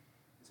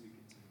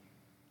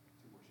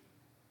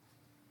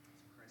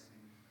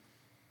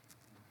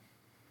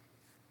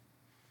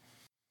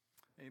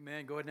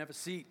Amen. Go ahead and have a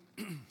seat.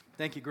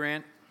 Thank you,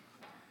 Grant.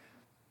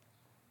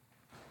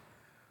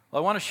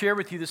 Well, I want to share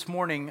with you this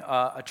morning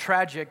a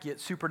tragic yet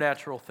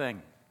supernatural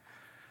thing.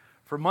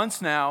 For months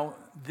now,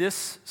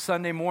 this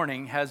Sunday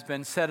morning has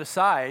been set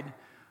aside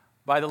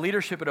by the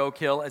leadership at Oak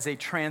Hill as a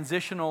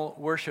transitional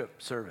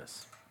worship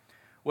service.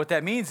 What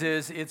that means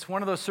is it's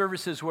one of those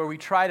services where we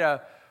try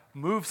to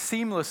move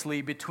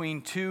seamlessly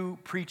between two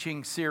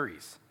preaching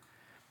series.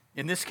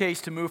 In this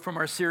case, to move from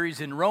our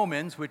series in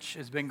Romans, which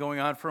has been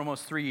going on for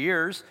almost 3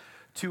 years,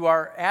 to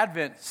our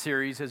Advent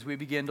series as we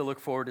begin to look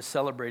forward to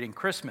celebrating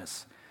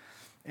Christmas.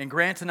 And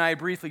Grant and I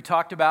briefly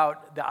talked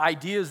about the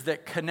ideas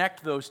that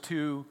connect those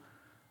two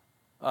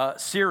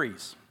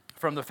series,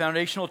 from the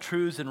foundational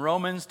truths in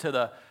Romans to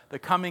the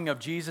coming of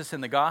Jesus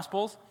in the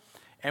Gospels.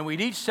 And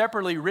we'd each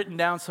separately written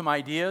down some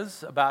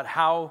ideas about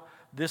how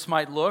this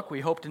might look.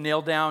 We hope to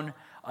nail down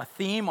a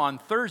theme on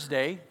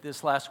Thursday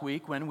this last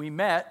week when we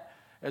met,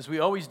 as we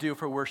always do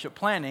for worship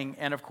planning.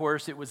 And of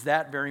course, it was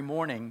that very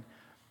morning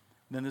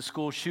then the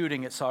school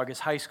shooting at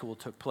Saugus High School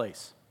took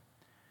place.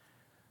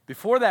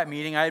 Before that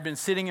meeting, I had been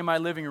sitting in my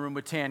living room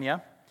with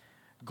Tanya,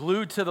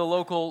 glued to the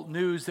local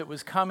news that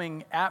was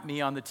coming at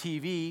me on the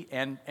TV,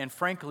 and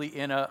frankly,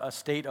 in a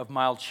state of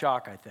mild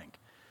shock, I think.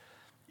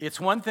 It's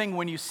one thing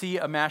when you see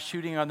a mass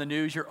shooting on the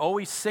news, you're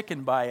always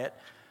sickened by it,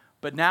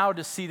 but now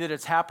to see that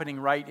it's happening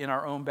right in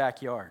our own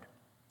backyard.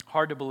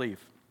 Hard to believe.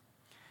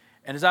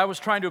 And as I was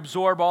trying to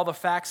absorb all the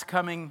facts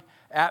coming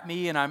at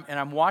me, and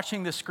I'm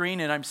watching the screen,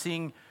 and I'm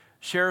seeing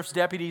sheriff's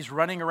deputies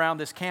running around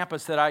this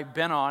campus that I've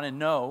been on and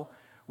know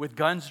with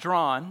guns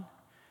drawn,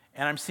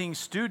 and I'm seeing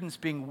students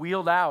being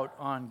wheeled out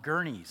on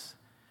gurneys.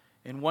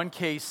 In one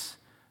case,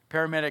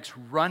 paramedics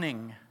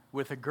running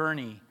with a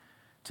gurney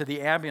to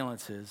the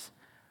ambulances.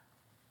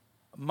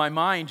 My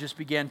mind just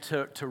began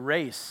to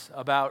race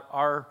about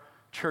our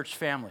church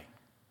family.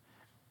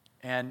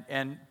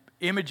 And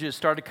images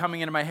started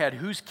coming into my head.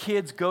 Whose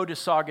kids go to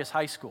Saugus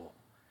High School?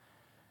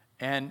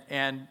 And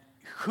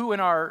who in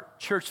our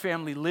church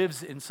family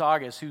lives in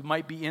Saugus who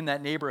might be in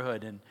that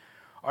neighborhood? And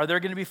are there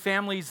going to be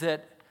families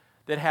that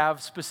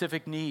have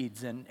specific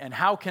needs? And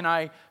how can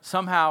I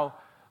somehow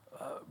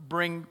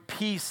bring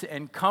peace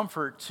and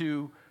comfort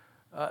to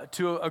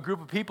a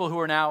group of people who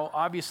are now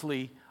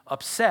obviously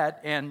upset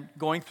and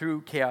going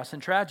through chaos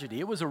and tragedy?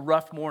 It was a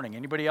rough morning.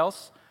 Anybody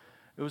else?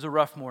 It was a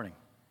rough morning.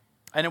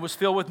 And it was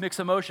filled with mixed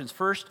emotions.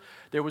 First,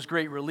 there was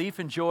great relief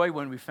and joy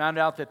when we found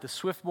out that the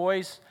Swift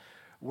boys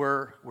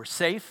were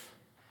safe.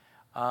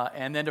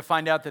 And then to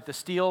find out that the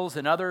Steels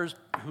and others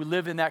who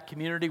live in that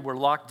community were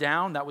locked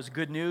down. That was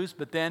good news.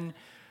 But then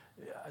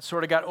I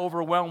sort of got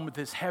overwhelmed with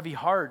this heavy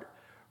heart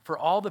for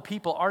all the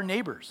people, our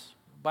neighbors.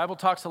 The Bible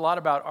talks a lot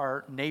about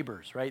our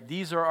neighbors, right?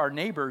 These are our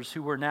neighbors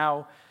who are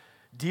now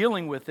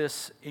dealing with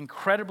this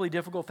incredibly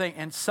difficult thing.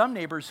 And some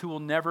neighbors who will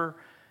never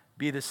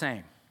be the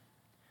same.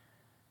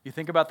 You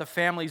think about the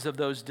families of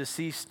those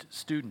deceased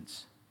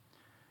students.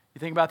 You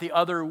think about the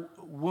other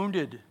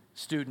wounded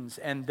students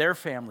and their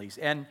families.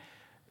 And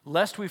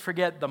lest we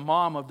forget the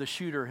mom of the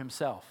shooter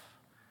himself,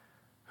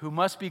 who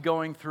must be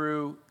going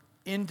through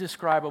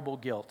indescribable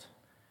guilt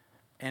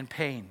and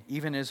pain,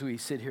 even as we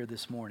sit here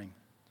this morning.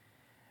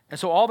 And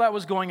so all that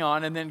was going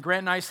on, and then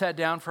Grant and I sat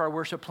down for our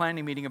worship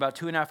planning meeting about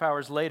 2.5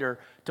 hours later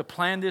to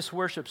plan this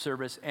worship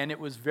service, and it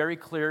was very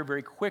clear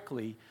very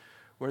quickly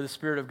where the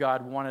Spirit of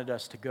God wanted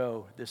us to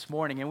go this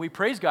morning. And we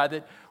praise God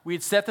that we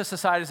had set this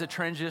aside as a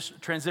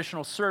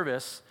transitional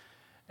service,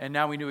 and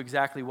now we knew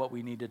exactly what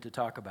we needed to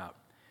talk about.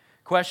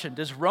 Question: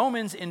 does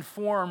Romans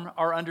inform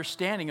our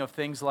understanding of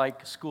things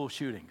like school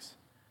shootings?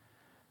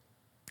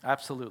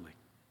 Absolutely.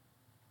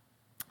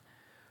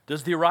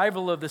 Does the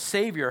arrival of the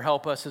Savior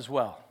help us as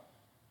well?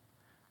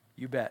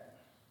 You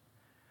bet.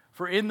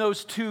 For in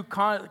those two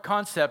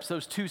concepts,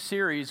 those two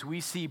series,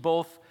 we see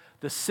both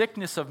the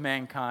sickness of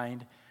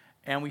mankind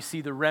and we see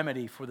the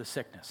remedy for the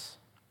sickness.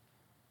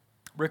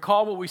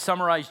 Recall what we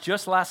summarized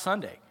just last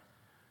Sunday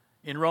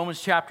in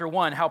Romans chapter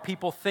 1, how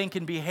people think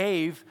and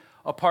behave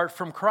apart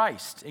from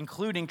Christ,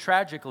 including,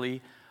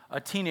 tragically,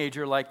 a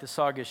teenager like the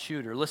Saugus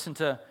shooter. Listen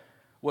to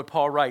what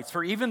Paul writes.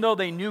 For even though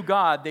they knew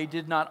God, they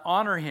did not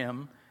honor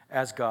him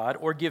as God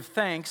or give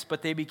thanks,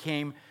 but they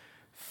became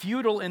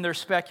futile in their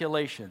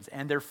speculations,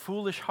 and their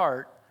foolish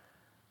heart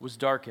was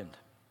darkened.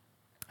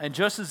 And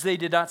just as they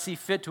did not see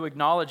fit to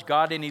acknowledge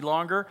God any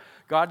longer,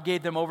 God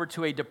gave them over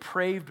to a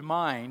depraved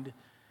mind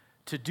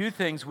to do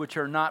things which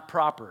are not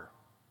proper.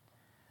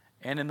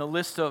 And in the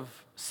list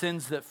of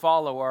sins that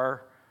follow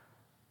are,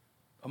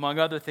 among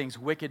other things,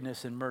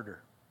 wickedness and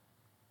murder.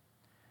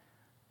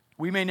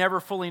 We may never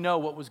fully know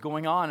what was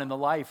going on in the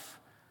life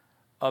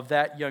of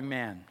that young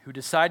man who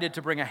decided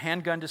to bring a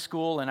handgun to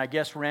school and I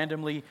guess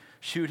randomly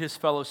shoot his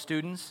fellow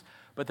students.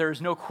 But there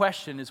is no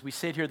question as we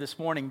sit here this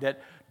morning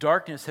that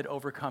darkness had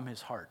overcome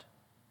his heart.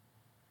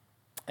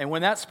 And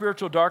when that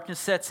spiritual darkness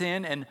sets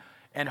in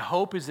and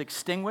hope is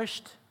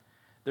extinguished,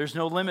 there's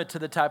no limit to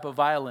the type of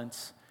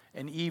violence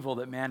and evil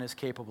that man is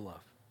capable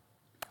of.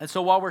 And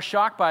so while we're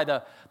shocked by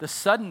the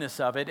suddenness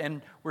of it,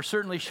 and we're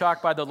certainly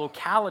shocked by the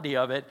locality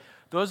of it,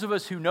 those of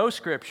us who know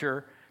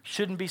Scripture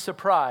shouldn't be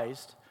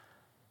surprised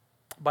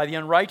by the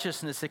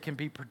unrighteousness that can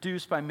be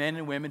produced by men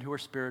and women who are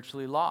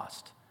spiritually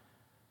lost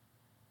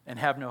and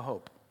have no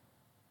hope.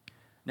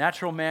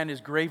 Natural man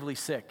is gravely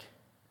sick.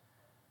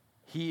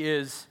 He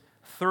is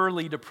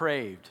thoroughly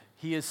depraved.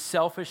 He is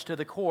selfish to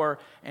the core,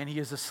 and he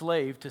is a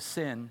slave to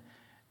sin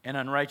and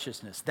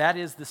unrighteousness. That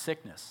is the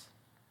sickness.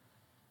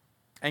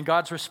 And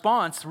God's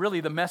response, really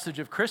the message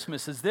of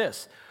Christmas, is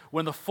this.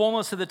 When the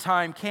fullness of the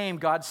time came,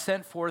 God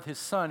sent forth his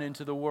Son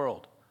into the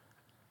world.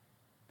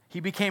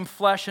 He became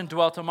flesh and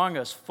dwelt among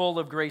us, full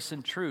of grace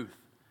and truth.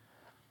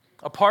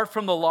 Apart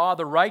from the law,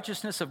 the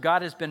righteousness of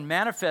God has been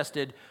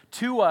manifested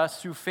to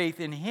us through faith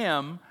in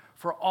him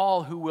for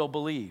all who will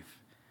believe.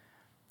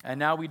 And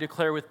now we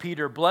declare with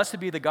Peter, blessed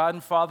be the God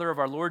and Father of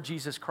our Lord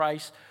Jesus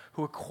Christ,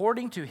 who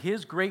according to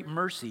his great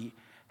mercy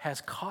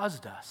has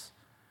caused us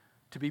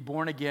to be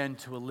born again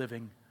to a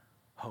living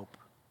hope.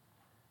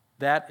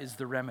 That is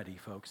the remedy,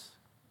 folks.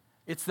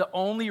 It's the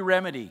only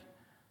remedy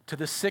to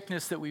the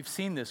sickness that we've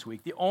seen this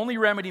week. The only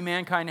remedy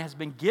mankind has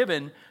been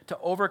given to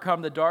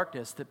overcome the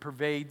darkness that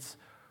pervades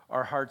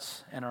our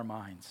hearts and our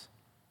minds.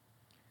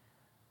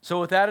 So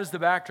with that as the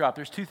backdrop,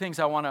 there's two things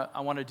I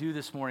want to do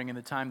this morning in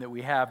the time that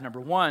we have. Number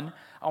one,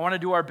 I want to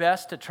do our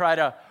best to try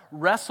to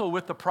wrestle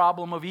with the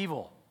problem of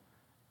evil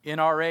in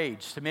our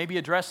age, to maybe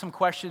address some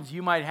questions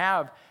you might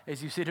have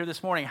as you sit here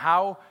this morning.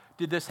 How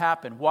did this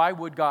happen? Why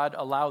would God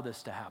allow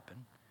this to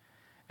happen?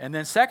 And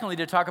then secondly,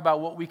 to talk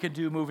about what we can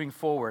do moving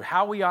forward,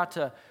 how we ought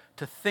to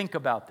think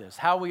about this,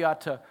 how we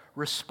ought to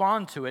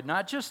respond to it,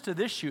 not just to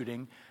this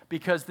shooting,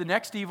 because the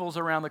next evil's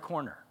around the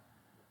corner.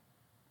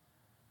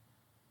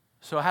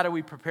 So how do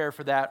we prepare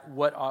for that?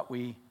 What ought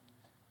we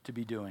to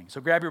be doing?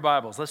 So grab your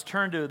Bibles. Let's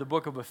turn to the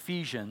book of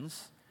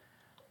Ephesians,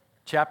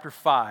 chapter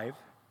 5.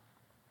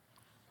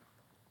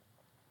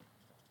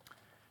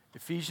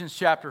 Ephesians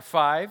chapter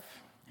 5,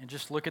 and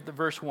just look at the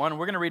verse 1.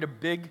 We're going to read a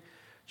big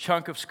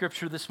chunk of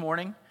Scripture this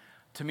morning.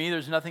 To me,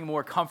 there's nothing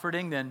more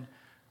comforting than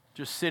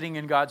just sitting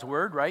in God's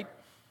Word, right?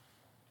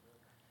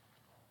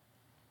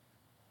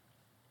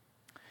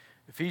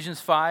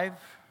 Ephesians 5,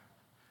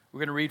 we're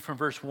going to read from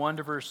verse 1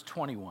 to verse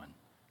 21.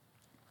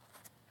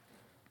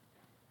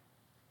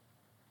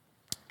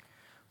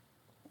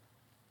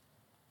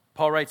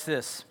 Paul writes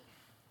this,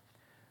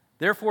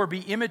 therefore be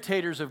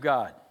imitators of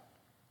God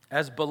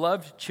as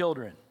beloved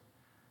children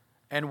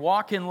and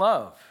walk in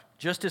love,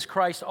 just as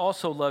Christ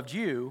also loved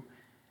you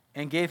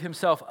and gave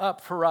himself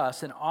up for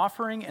us, an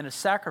offering and a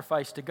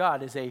sacrifice to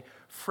God as a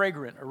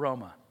fragrant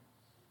aroma.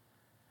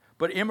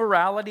 But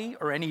immorality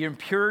or any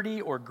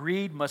impurity or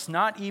greed must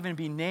not even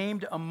be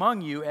named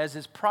among you as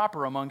is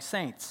proper among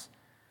saints.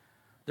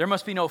 There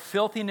must be no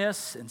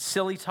filthiness and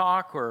silly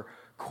talk or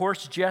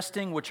coarse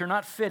jesting, which are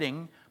not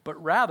fitting,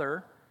 but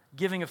rather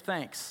giving of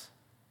thanks.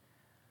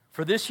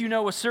 For this you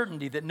know with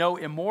certainty, that no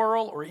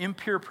immoral or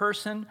impure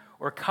person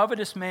or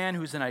covetous man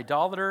who's an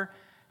idolater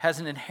has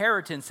an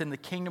inheritance in the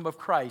kingdom of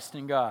Christ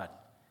and God.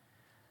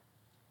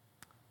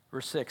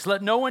 Verse 6,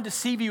 let no one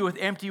deceive you with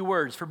empty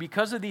words, for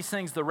because of these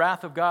things the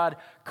wrath of God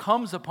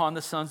comes upon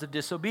the sons of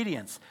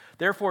disobedience.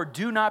 Therefore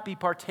do not be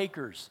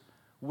partakers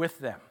with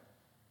them.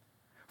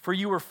 For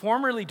you were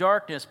formerly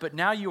darkness, but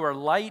now you are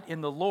light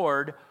in the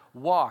Lord.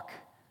 Walk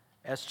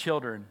as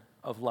children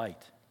of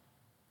light.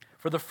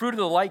 For the fruit of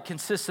the light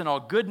consists in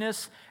all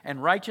goodness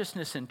and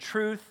righteousness and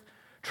truth,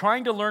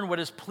 trying to learn what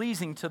is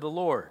pleasing to the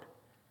Lord.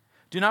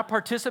 Do not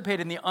participate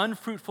in the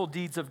unfruitful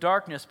deeds of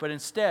darkness, but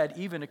instead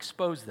even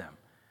expose them.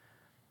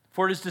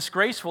 For it is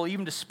disgraceful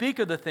even to speak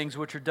of the things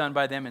which are done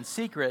by them in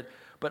secret,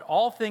 but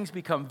all things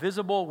become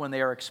visible when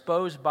they are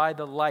exposed by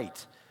the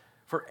light.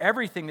 For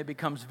everything that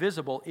becomes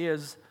visible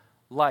is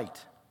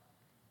light.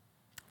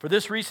 For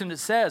this reason it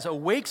says,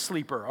 awake,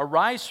 sleeper,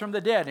 arise from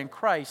the dead, and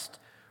Christ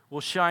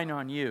will shine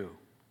on you.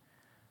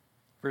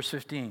 Verse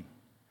 15.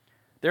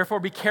 Therefore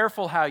be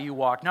careful how you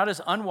walk, not as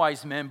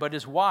unwise men, but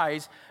as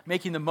wise,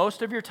 making the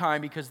most of your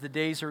time because the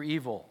days are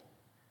evil.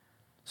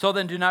 So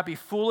then do not be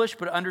foolish,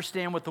 but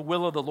understand what the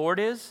will of the Lord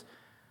is.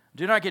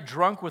 Do not get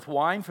drunk with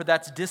wine, for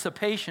that's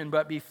dissipation,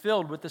 but be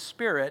filled with the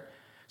Spirit,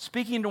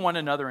 speaking to one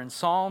another in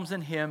psalms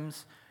and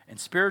hymns and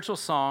spiritual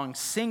songs,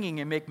 singing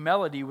and make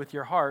melody with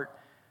your heart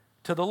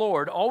to the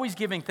Lord, always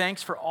giving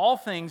thanks for all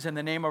things in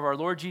the name of our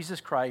Lord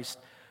Jesus Christ,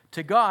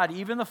 to God,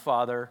 even the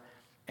Father,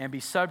 and be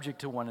subject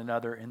to one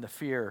another in the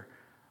fear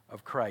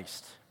of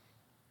Christ.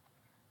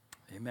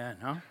 Amen,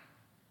 huh?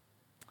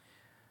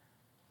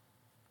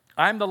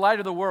 I'm the light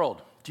of the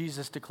world,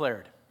 Jesus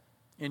declared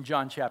in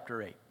John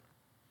chapter 8.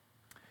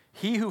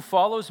 He who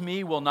follows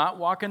me will not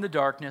walk in the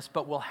darkness,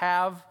 but will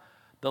have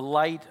the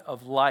light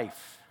of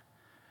life.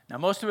 Now,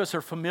 most of us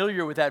are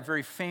familiar with that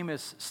very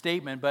famous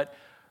statement, but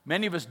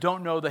many of us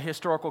don't know the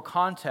historical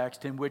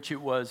context in which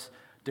it was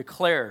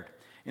declared.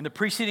 In the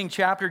preceding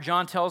chapter,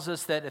 John tells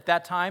us that at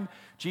that time,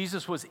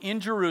 Jesus was in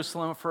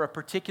Jerusalem for a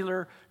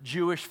particular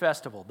Jewish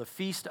festival, the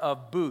Feast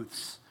of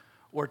Booths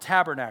or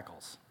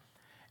Tabernacles.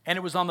 And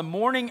it was on the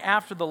morning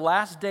after the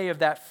last day of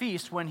that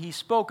feast when he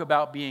spoke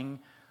about being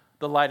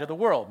the light of the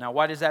world. Now,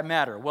 why does that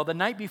matter? Well, the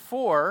night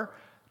before,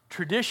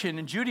 tradition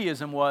in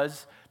Judaism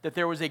was that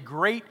there was a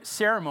great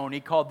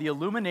ceremony called the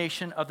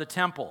illumination of the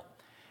temple.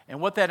 And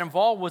what that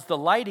involved was the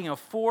lighting of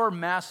 4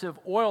 massive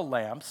oil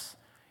lamps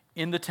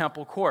in the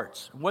temple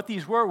courts. And what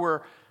these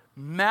were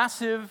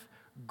massive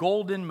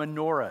golden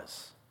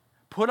menorahs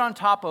put on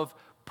top of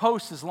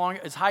posts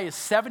as high as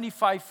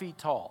 75 feet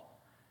tall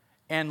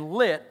and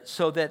lit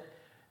so that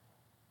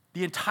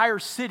the entire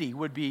city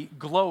would be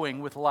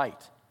glowing with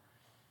light.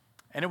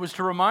 And it was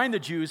to remind the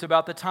Jews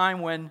about the time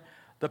when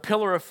the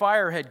pillar of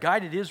fire had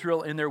guided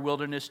Israel in their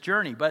wilderness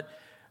journey. But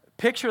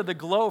picture the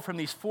glow from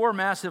these 4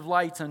 massive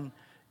lights on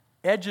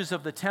edges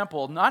of the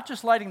temple, not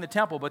just lighting the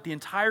temple, but the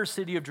entire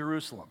city of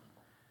Jerusalem.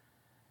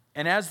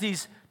 And as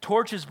these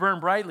torches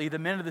burned brightly, the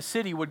men of the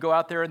city would go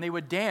out there and they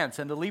would dance,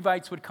 and the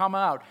Levites would come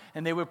out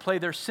and they would play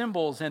their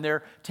cymbals and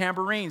their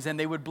tambourines and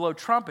they would blow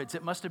trumpets.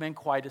 It must have been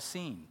quite a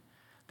scene,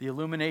 the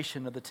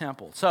illumination of the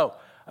temple. So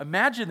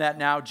imagine that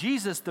now.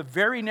 Jesus, the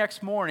very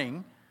next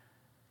morning,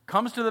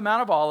 comes to the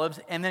Mount of Olives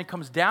and then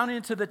comes down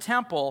into the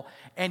temple,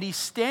 and he's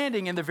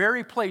standing in the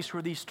very place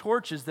where these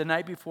torches the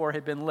night before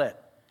had been lit.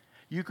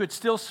 You could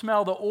still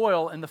smell the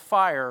oil and the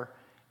fire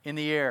in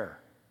the air.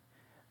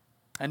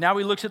 And now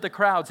he looks at the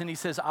crowds and he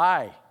says,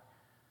 I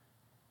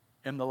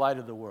am the light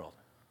of the world.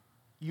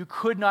 You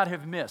could not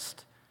have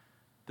missed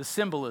the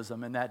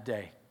symbolism in that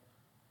day.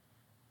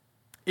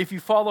 If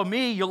you follow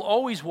me, you'll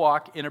always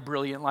walk in a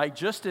brilliant light,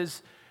 just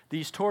as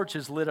these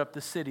torches lit up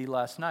the city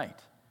last night.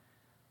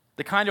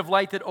 The kind of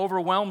light that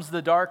overwhelms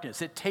the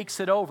darkness. It takes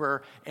it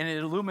over and it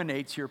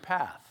illuminates your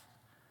path.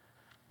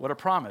 What a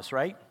promise,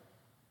 right?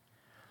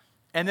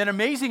 And then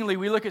amazingly,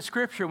 we look at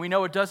Scripture and we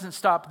know it doesn't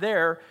stop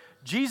there.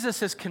 Jesus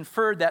has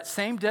conferred that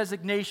same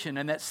designation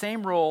and that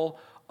same role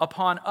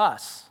upon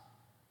us,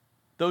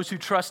 those who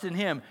trust in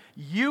him.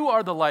 You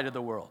are the light of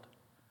the world,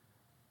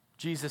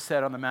 Jesus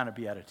said on the Mount of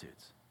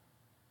Beatitudes.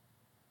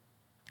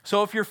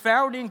 So if you're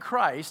found in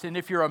Christ and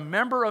if you're a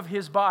member of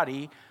his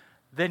body,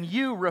 then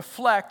you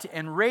reflect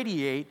and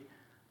radiate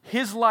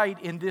his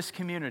light in this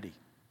community.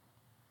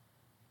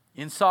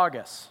 In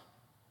Saugus,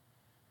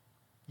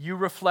 you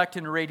reflect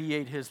and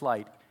radiate his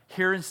light.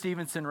 Here in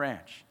Stevenson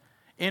Ranch,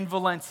 in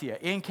Valencia,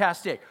 in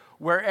Castaic,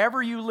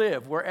 wherever you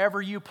live,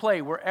 wherever you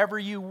play, wherever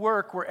you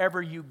work,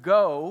 wherever you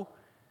go,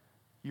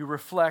 you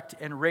reflect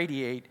and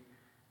radiate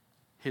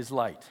his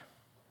light.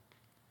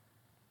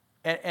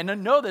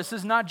 And know this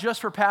is not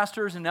just for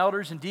pastors and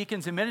elders and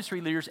deacons and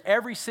ministry leaders.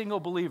 Every single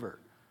believer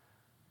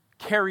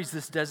carries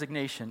this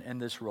designation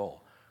and this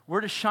role.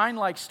 We're to shine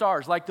like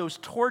stars, like those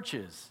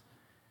torches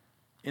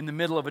in the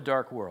middle of a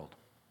dark world.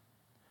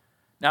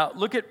 Now,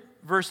 look at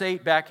verse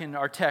 8 back in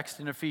our text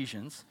in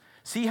Ephesians.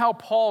 See how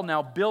Paul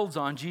now builds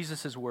on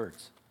Jesus'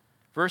 words.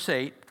 Verse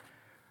 8,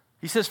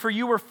 he says, for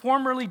you were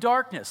formerly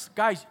darkness.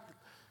 Guys,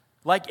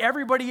 like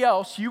everybody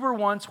else, you were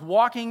once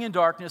walking in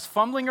darkness,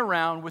 fumbling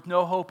around with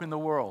no hope in the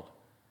world.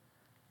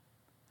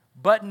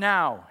 But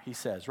now, he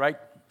says, right?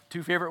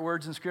 2 favorite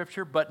words in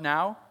Scripture, but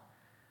now.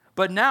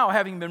 But now,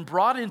 having been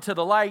brought into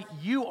the light,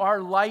 you are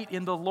light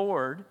in the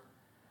Lord.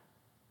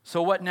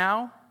 So what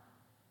now?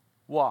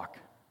 Walk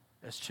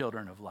as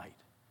children of light.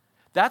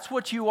 That's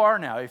what you are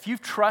now. If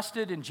you've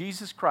trusted in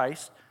Jesus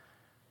Christ,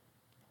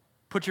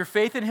 put your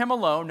faith in him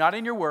alone, not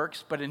in your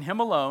works, but in him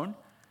alone,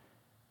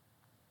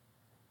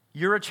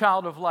 you're a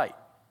child of light.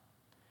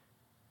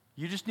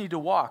 You just need to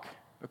walk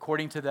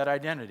according to that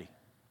identity.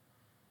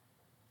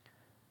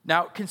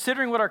 Now,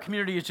 considering what our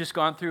community has just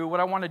gone through, what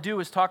I want to do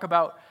is talk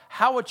about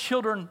how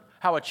children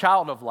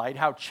of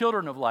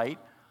light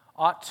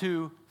ought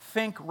to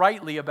think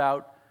rightly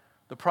about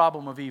the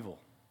problem of evil.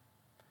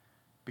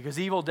 Because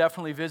evil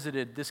definitely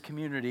visited this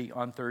community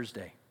on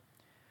Thursday.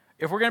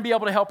 If we're going to be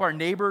able to help our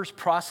neighbors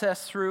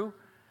process through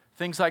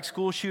things like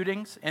school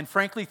shootings, and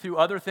frankly through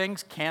other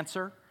things,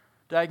 cancer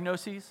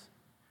diagnoses,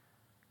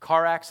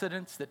 car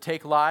accidents that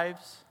take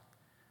lives,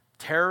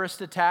 terrorist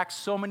attacks,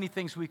 so many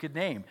things we could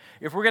name.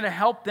 If we're going to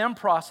help them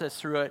process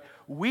through it,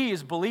 we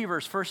as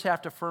believers first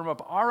have to firm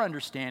up our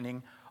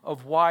understanding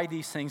of why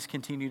these things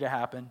continue to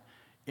happen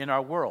in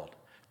our world.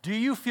 Do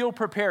you feel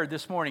prepared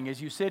this morning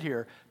as you sit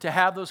here to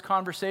have those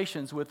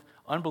conversations with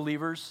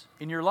unbelievers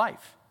in your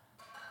life?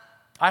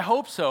 I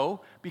hope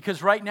so,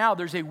 because right now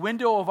there's a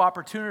window of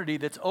opportunity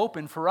that's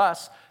open for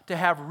us to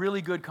have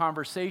really good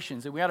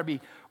conversations, and we ought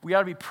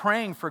to be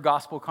praying for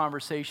gospel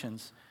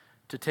conversations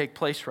to take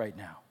place right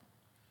now.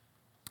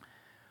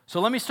 So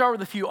let me start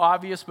with a few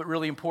obvious but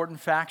really important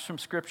facts from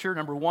Scripture.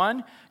 Number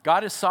one,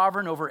 God is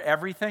sovereign over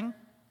everything.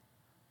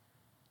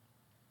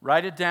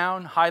 Write it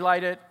down,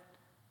 highlight it.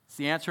 It's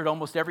the answer to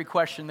almost every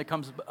question that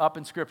comes up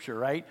in Scripture,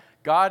 right?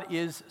 God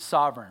is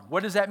sovereign.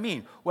 What does that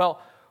mean?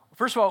 Well,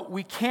 first of all,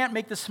 we can't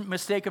make this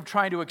mistake of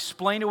trying to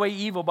explain away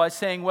evil by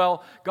saying,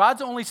 well,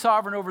 God's only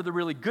sovereign over the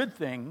really good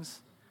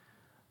things,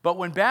 but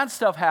when bad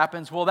stuff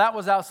happens, well, that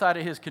was outside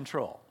of his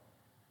control.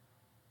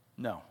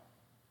 No.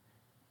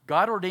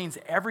 God ordains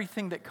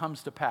everything that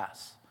comes to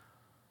pass.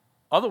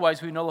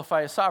 Otherwise, we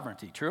nullify his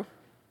sovereignty, true?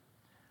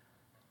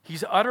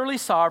 He's utterly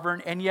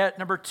sovereign, and yet,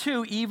 number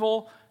two,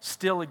 evil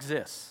still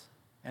exists.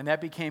 And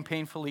that became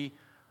painfully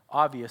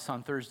obvious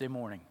on Thursday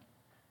morning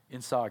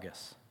in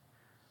Saugus.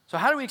 So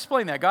how do we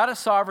explain that? God is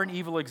sovereign,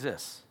 evil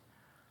exists.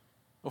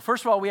 Well,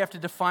 first of all, we have to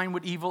define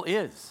what evil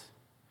is.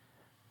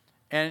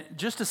 And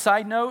just a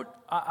side note,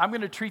 I'm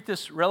going to treat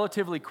this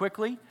relatively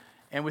quickly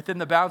and within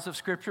the bounds of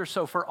Scripture.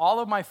 So for all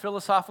of my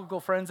philosophical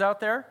friends out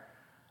there,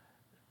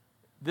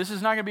 this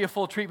is not going to be a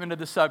full treatment of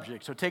the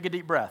subject. So take a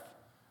deep breath,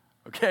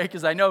 okay?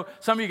 Because I know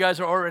some of you guys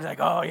are already like,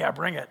 oh yeah,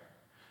 bring it.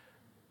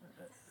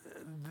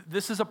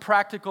 This is a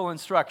practical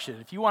instruction.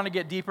 If you want to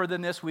get deeper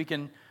than this, we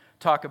can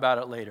talk about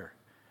it later.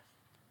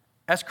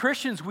 As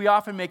Christians, we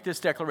often make this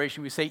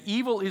declaration. We say,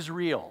 evil is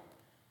real.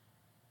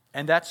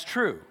 And that's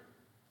true.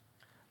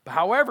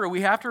 However,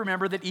 we have to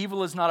remember that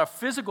evil is not a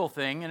physical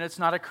thing and it's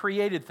not a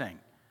created thing.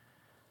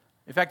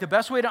 In fact, the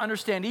best way to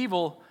understand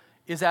evil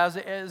is as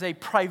a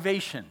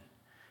privation.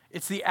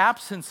 It's the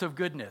absence of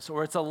goodness,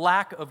 or it's a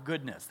lack of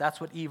goodness. That's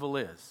what evil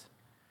is.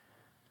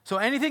 So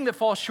anything that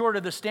falls short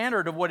of the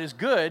standard of what is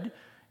good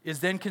is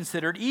then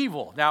considered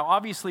evil. Now,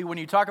 obviously, when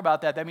you talk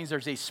about that, that means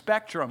there's a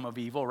spectrum of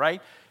evil,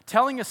 right?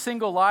 Telling a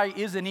single lie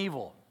is an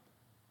evil.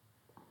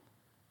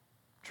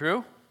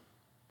 True?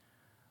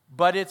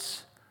 But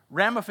its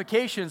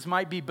ramifications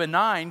might be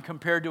benign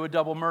compared to a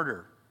double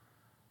murder,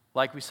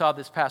 like we saw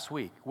this past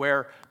week,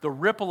 where the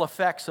ripple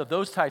effects of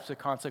those types of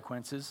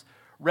consequences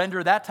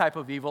render that type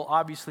of evil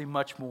obviously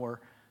much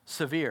more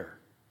severe.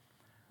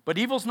 But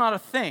evil's not a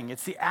thing.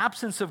 It's the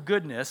absence of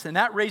goodness, and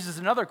that raises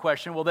another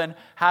question. Well, then,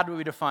 how do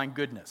we define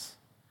goodness?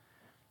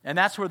 And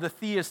that's where the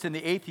theist and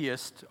the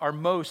atheist are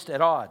most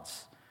at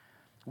odds.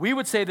 We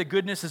would say that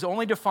goodness is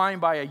only defined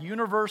by a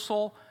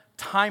universal,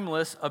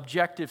 timeless,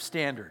 objective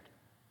standard.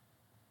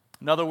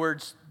 In other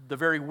words, the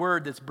very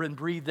word that's been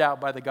breathed out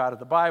by the God of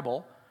the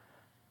Bible.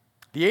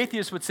 The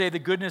atheist would say that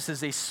goodness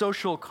is a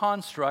social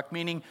construct,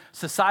 meaning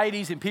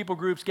societies and people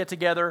groups get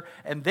together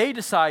and they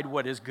decide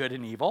what is good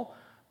and evil.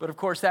 But of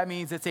course, that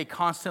means it's a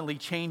constantly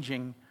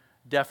changing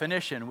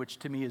definition, which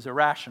to me is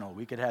irrational.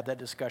 We could have that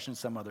discussion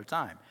some other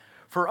time.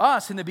 For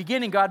us, in the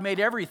beginning, God made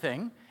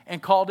everything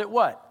and called it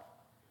what?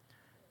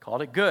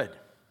 Called it good.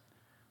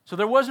 So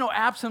there was no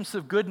absence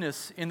of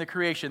goodness in the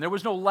creation. There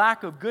was no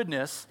lack of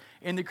goodness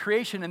in the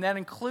creation, and that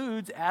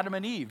includes Adam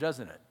and Eve,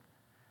 doesn't it?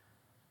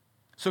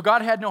 So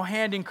God had no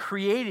hand in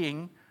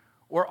creating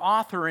or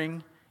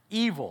authoring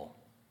evil.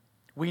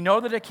 We know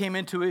that it came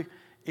into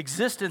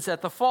existence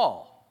at the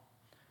fall.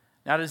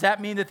 Now, does that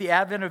mean that the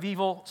advent of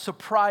evil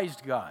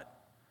surprised God?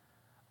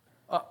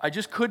 I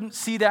just couldn't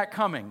see that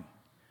coming.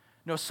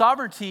 No,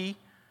 sovereignty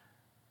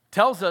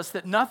tells us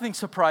that nothing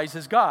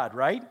surprises God,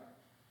 right?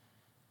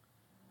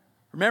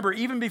 Remember,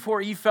 even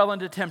before Eve fell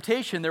into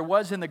temptation, there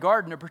was in the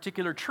garden a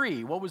particular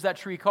tree. What was that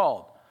tree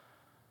called?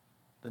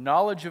 The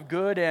knowledge of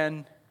good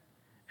and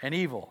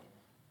evil.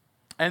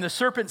 And the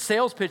serpent's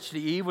sales pitch to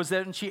Eve was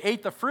that when she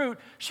ate the fruit,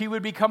 she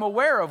would become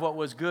aware of what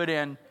was good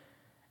and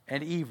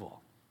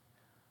evil.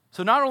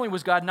 So not only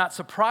was God not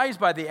surprised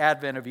by the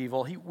advent of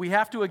evil, we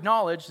have to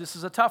acknowledge, this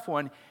is a tough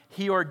one,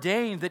 he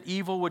ordained that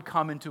evil would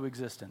come into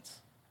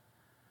existence.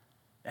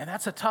 And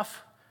that's a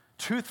tough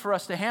truth for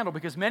us to handle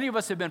because many of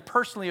us have been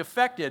personally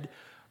affected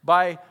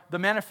by the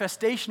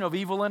manifestation of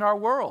evil in our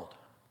world.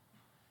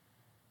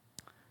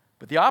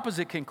 But the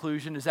opposite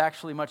conclusion is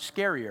actually much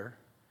scarier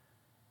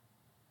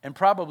and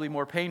probably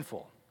more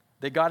painful,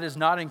 that God is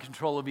not in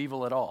control of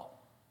evil at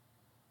all.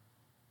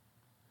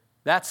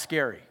 That's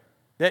scary.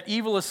 That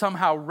evil is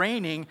somehow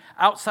reigning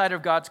outside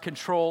of God's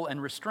control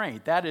and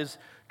restraint. That is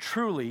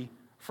truly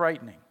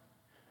frightening.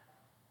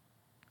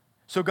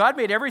 So God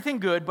made everything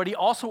good, but he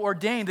also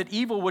ordained that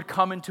evil would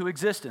come into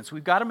existence.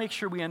 We've got to make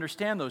sure we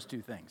understand those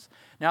two things.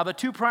 Now, the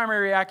two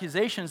primary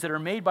accusations that are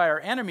made by our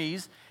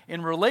enemies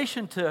in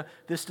relation to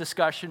this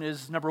discussion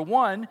is, number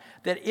one,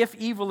 that if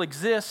evil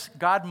exists,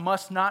 God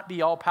must not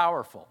be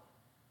all-powerful.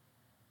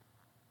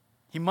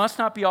 He must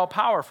not be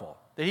all-powerful,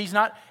 that he's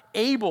not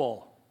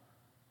able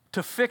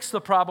to fix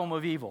the problem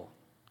of evil.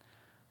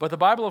 But the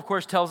Bible, of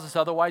course, tells us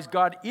otherwise.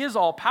 God is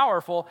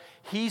all-powerful.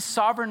 He's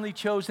sovereignly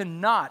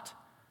chosen not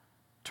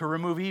to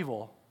remove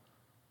evil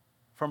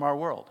from our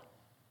world.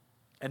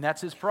 And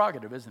that's his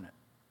prerogative, isn't it?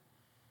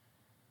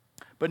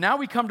 But now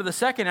we come to the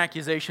second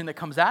accusation that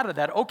comes out of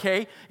that.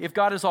 Okay, if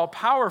God is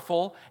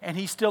all-powerful and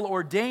he still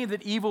ordained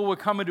that evil would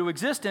come into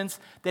existence,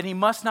 then he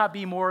must not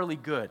be morally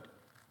good.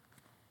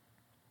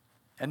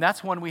 And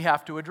that's one we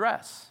have to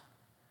address.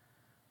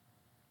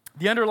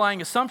 The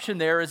underlying assumption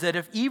there is that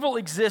if evil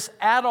exists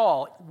at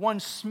all, one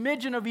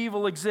smidgen of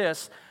evil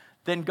exists,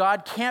 then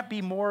God can't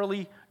be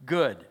morally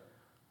good.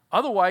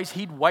 Otherwise,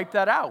 he'd wipe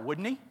that out,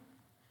 wouldn't he?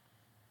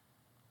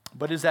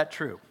 But is that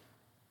true?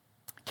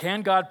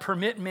 Can God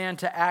permit man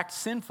to act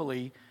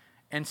sinfully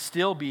and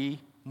still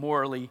be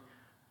morally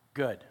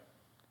good?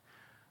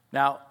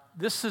 Now,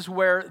 this is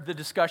where the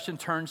discussion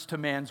turns to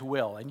man's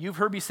will. And you've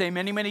heard me say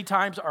many, many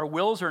times, our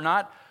wills are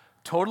not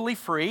totally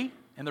free.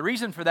 And the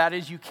reason for that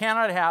is you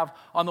cannot have,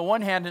 on the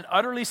one hand, an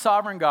utterly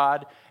sovereign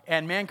God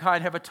and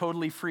mankind have a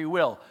totally free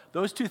will.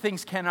 Those two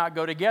things cannot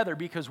go together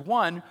because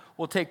one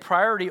will take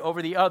priority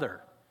over the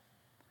other.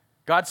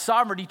 God's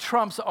sovereignty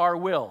trumps our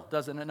will,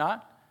 doesn't it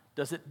not?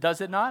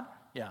 Does it not?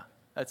 Yeah,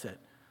 that's it.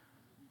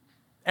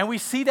 And we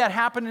see that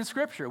happen in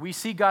Scripture. We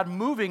see God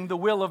moving the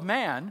will of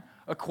man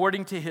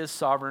according to his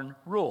sovereign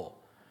rule.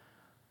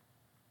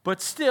 But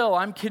still,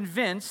 I'm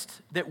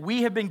convinced that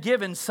we have been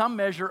given some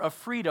measure of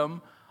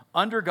freedom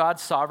under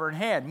God's sovereign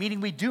hand,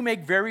 meaning we do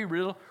make very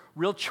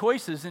real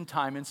choices in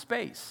time and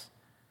space.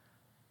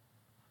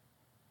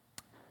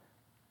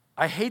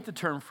 I hate the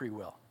term free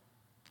will.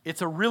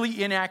 It's a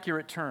really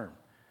inaccurate term.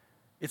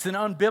 It's an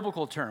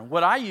unbiblical term.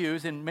 What I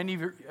use, and many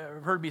of you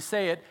have heard me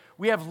say it,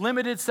 we have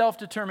limited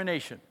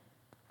self-determination.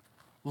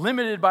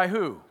 Limited by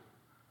who?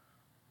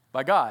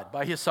 By God,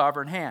 by his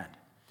sovereign hand.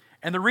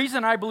 And the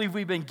reason I believe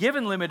we've been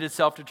given limited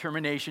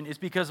self-determination is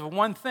because of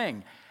one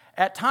thing.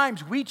 At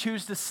times, we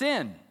choose to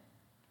sin.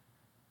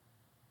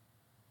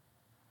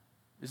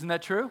 Isn't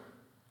that true?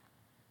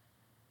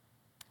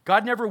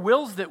 God never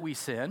wills that we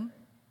sin,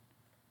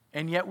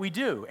 and yet we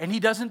do. And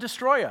he doesn't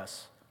destroy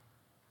us.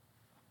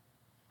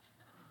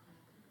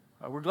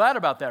 We're glad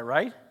about that,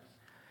 right?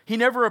 He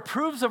never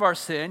approves of our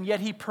sin,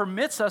 yet he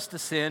permits us to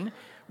sin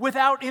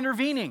without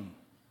intervening.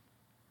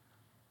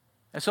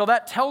 And so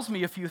that tells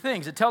me a few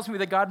things. It tells me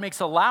that God makes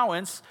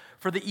allowance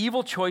for the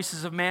evil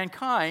choices of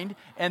mankind,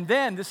 and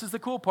then, this is the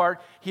cool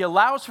part, he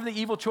allows for the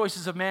evil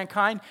choices of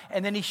mankind,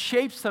 and then he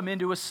shapes them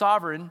into a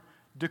sovereign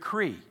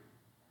decree.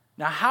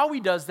 Now, how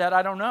he does that,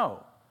 I don't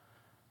know.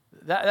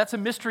 That's a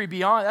mystery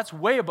beyond, that's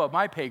way above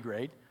my pay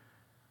grade.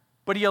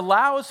 But he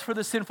allows for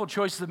the sinful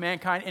choices of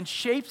mankind and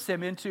shapes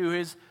them into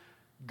his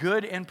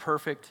good and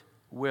perfect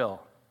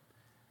will.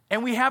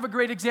 And we have a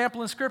great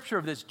example in Scripture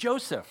of this,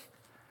 Joseph.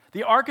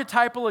 The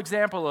archetypal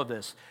example of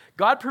this.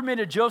 God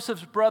permitted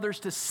Joseph's brothers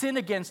to sin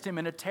against him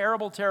in a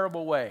terrible,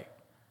 terrible way.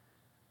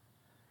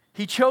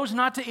 He chose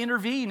not to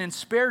intervene and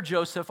spare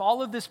Joseph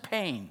all of this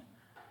pain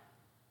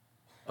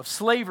of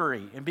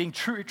slavery and being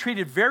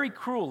treated very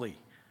cruelly.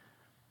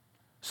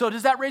 So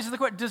does that raise the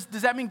question,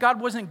 does that mean God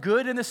wasn't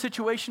good in the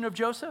situation of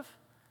Joseph?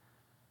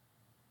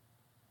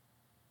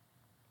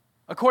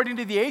 According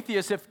to the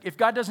atheists, if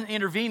God doesn't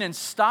intervene and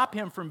stop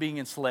him from being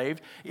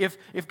enslaved,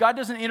 if God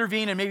doesn't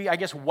intervene and maybe,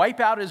 wipe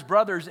out his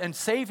brothers and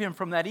save him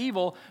from that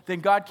evil, then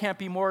God can't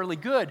be morally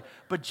good.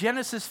 But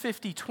Genesis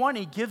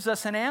 50:20 gives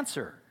us an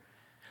answer.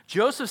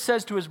 Joseph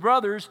says to his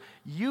brothers,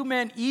 "You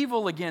meant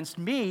evil against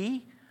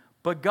me,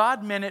 but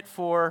God meant it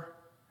for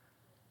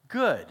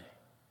good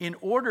in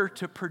order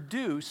to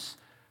produce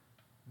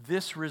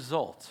this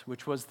result,"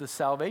 which was the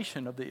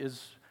salvation of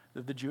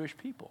the Jewish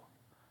people.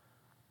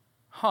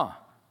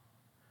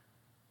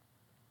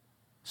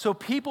 So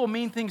people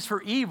mean things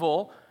for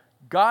evil.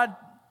 God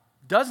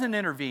doesn't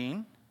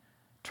intervene,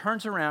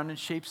 turns around and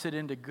shapes it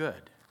into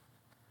good.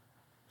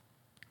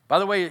 By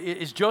the way,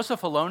 is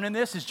Joseph alone in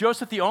this? Is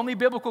Joseph the only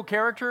biblical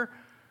character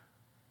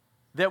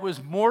that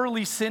was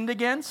morally sinned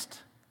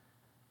against?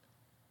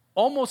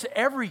 Almost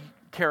every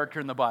character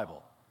in the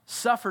Bible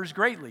suffers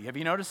greatly. Have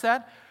you noticed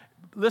that?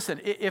 Listen,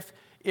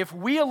 if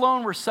we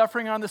alone were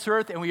suffering on this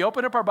earth and we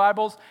opened up our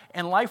Bibles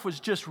and life was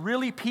just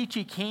really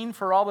peachy keen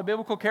for all the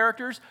biblical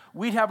characters,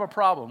 we'd have a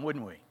problem,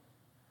 wouldn't we?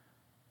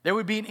 There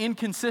would be an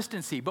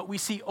inconsistency. But we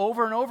see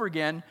over and over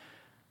again,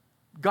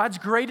 God's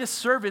greatest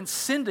servant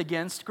sinned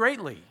against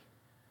greatly.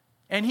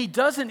 And he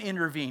doesn't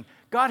intervene.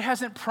 God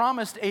hasn't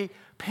promised a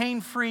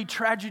pain-free,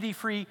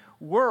 tragedy-free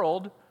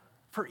world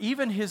for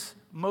even his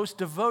most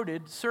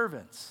devoted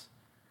servants.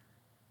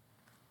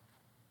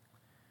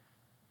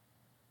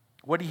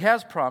 What he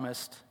has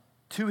promised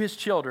to his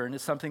children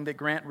is something that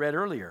Grant read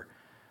earlier,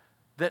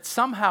 that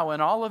somehow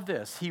in all of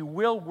this, he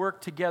will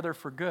work together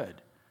for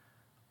good.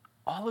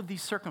 All of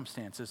these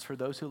circumstances for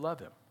those who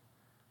love him.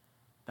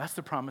 That's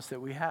the promise that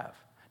we have.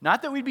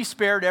 Not that we'd be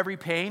spared every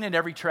pain and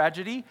every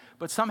tragedy,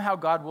 but somehow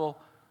God will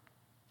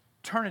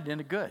turn it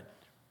into good.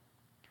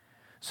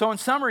 So in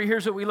summary,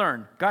 here's what we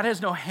learn. God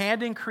has no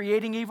hand in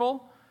creating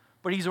evil,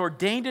 but he's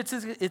ordained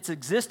its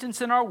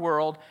existence in our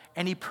world,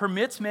 and he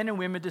permits men and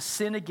women to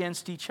sin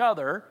against each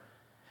other,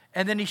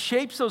 and then he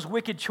shapes those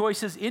wicked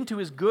choices into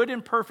his good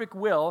and perfect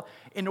will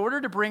in order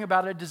to bring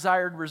about a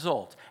desired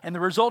result. And the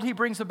result he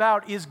brings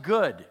about is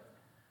good.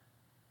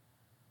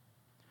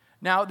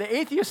 Now, the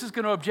atheist is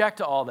going to object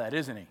to all that,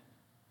 isn't he?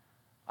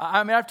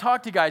 I mean, I've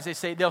talked to guys,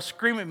 they'll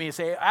scream at me and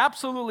say,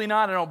 absolutely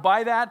not, I don't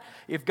buy that.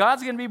 If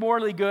God's going to be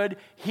morally good,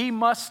 he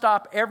must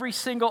stop every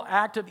single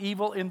act of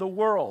evil in the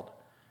world.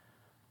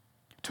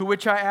 To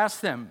which I ask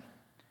them,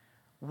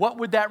 what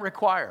would that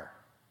require?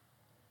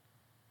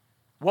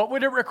 What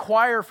would it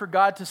require for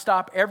God to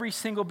stop every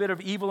single bit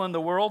of evil in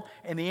the world?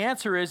 And the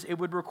answer is, it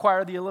would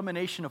require the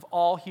elimination of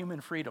all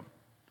human freedom.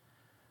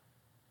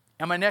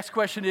 And my next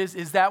question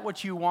is that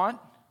what you want?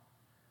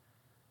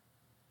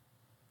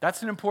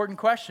 That's an important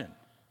question.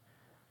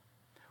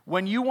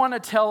 When you want to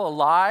tell a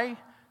lie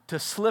to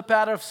slip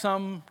out of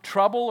some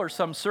trouble or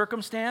some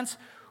circumstance,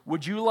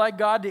 would you like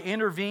God to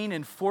intervene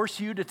and force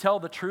you to tell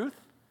the truth?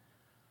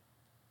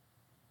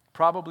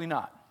 Probably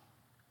not.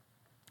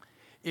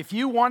 If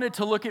you wanted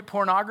to look at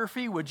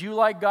pornography, would you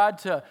like God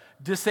to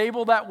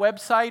disable that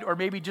website or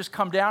maybe just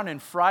come down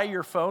and fry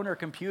your phone or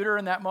computer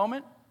in that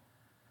moment?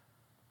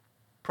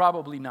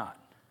 Probably not.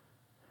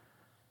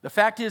 The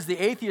fact is, the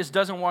atheist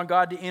doesn't want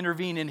God to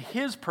intervene in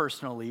his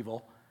personal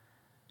evil.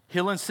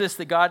 He'll insist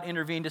that God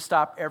intervene to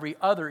stop every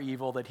other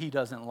evil that he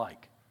doesn't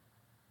like.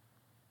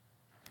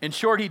 In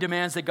short, he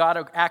demands that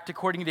God act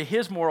according to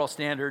his moral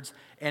standards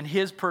and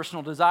his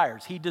personal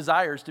desires. He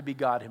desires to be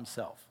God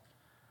himself.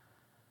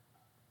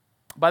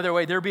 By the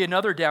way, there'd be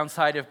another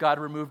downside if God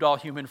removed all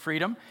human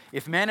freedom.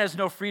 If man has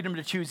no freedom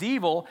to choose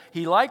evil,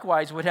 he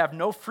likewise would have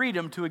no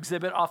freedom to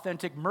exhibit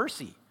authentic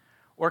mercy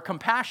or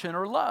compassion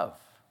or love.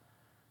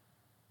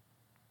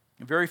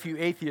 And very few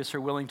atheists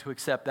are willing to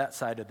accept that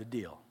side of the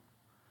deal.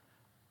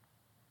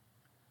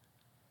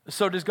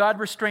 So does God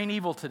restrain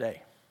evil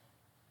today?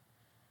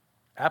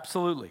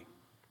 Absolutely.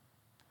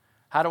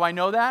 How do I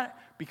know that?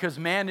 Because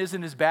man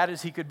isn't as bad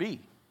as he could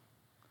be.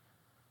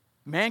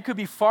 Man could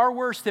be far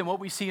worse than what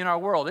we see in our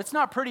world. It's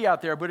not pretty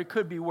out there, but it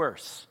could be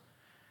worse.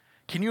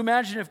 Can you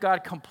imagine if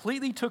God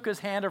completely took his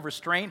hand of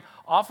restraint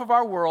off of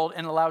our world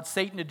and allowed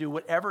Satan to do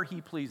whatever he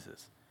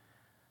pleases?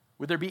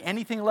 Would there be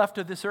anything left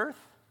of this earth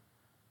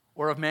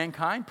or of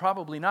mankind?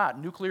 Probably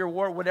not. Nuclear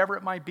war, whatever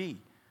it might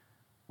be.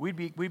 We'd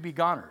be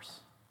goners.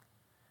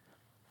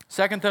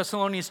 2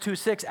 Thessalonians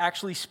 2:6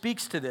 actually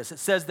speaks to this. It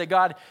says that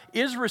God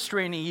is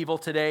restraining evil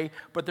today,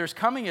 but there's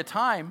coming a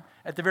time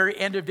at the very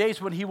end of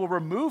days when he will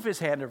remove his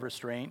hand of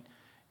restraint.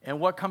 And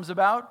what comes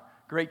about?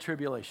 Great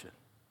tribulation.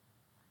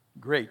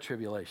 Great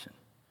tribulation.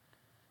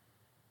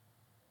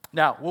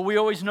 Now, will we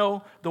always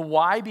know the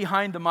why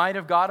behind the might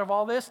of God of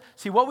all this?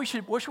 See, what we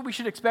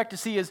should expect to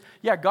see is,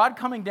 God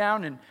coming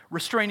down and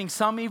restraining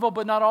some evil,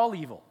 but not all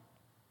evil.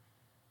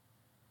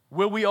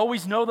 Will we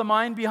always know the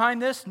mind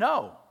behind this?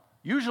 No.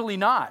 Usually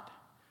not,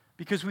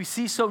 because we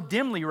see so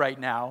dimly right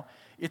now.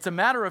 It's a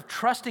matter of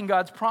trusting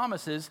God's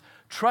promises,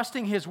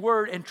 trusting his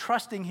word, and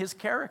trusting his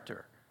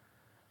character.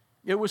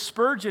 It was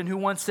Spurgeon who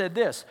once said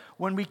this: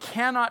 when we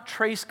cannot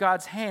trace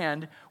God's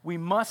hand, we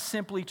must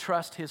simply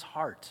trust his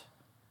heart.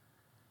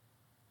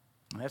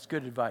 And that's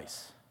good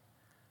advice.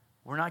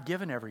 We're not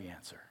given every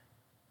answer.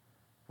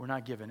 We're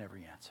not given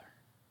every answer.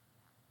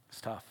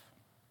 It's tough.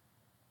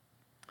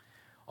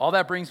 All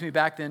that brings me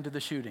back then to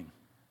the shooting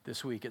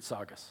this week at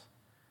Saugus.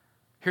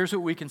 Here's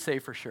what we can say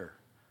for sure.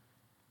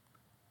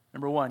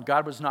 Number one,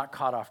 God was not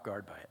caught off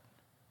guard by it.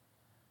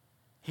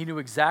 He knew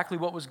exactly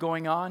what was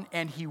going on,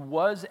 and he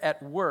was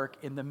at work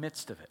in the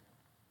midst of it.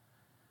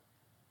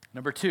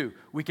 Number two,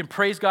 we can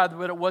praise God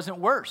that it wasn't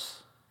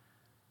worse.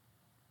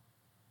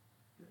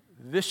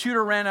 This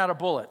shooter ran out of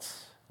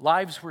bullets.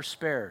 Lives were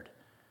spared.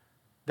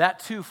 That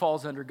too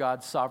falls under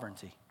God's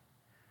sovereignty.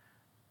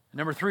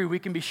 Number three, we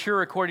can be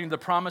sure, according to the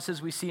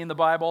promises we see in the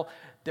Bible,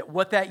 that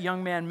what that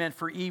young man meant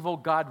for evil,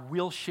 God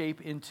will shape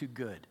into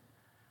good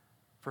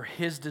for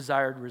his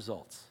desired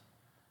results.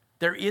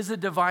 There is a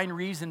divine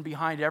reason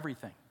behind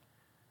everything.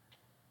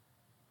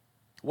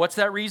 What's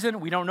that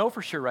reason? We don't know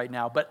for sure right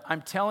now, but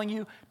I'm telling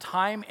you,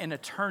 time and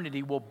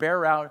eternity will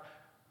bear out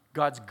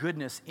God's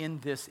goodness in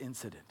this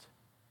incident.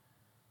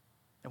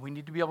 And we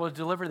need to be able to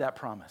deliver that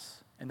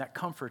promise and that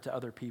comfort to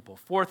other people.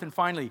 Fourth and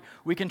finally,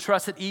 we can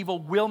trust that evil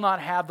will not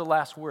have the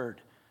last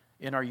word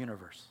in our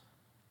universe.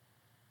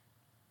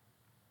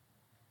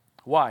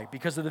 Why?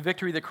 Because of the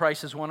victory that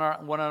Christ has won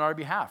on our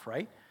behalf,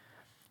 right?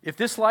 If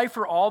this life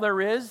were all there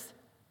is,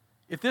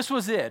 if this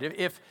was it,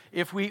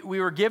 if we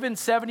were given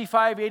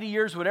 75, 80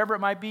 years, whatever it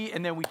might be,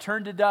 and then we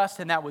turned to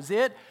dust and that was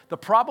it, the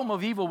problem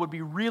of evil would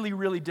be really,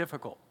 really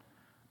difficult.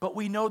 But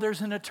we know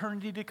there's an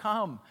eternity to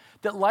come,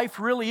 that life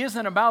really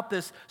isn't about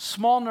this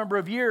small number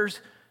of years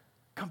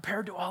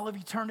compared to all of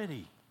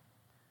eternity.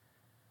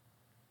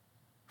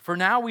 For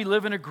now, we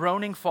live in a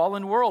groaning,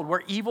 fallen world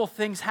where evil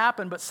things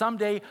happen, but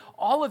someday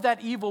all of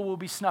that evil will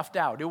be snuffed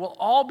out. It will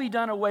all be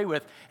done away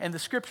with, and the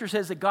scripture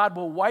says that God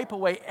will wipe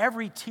away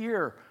every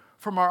tear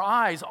from our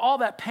eyes, all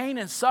that pain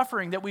and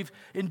suffering that we've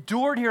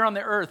endured here on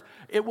the earth.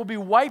 It will be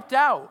wiped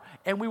out,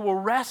 and we will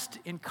rest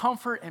in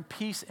comfort and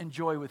peace and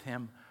joy with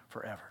him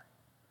forever.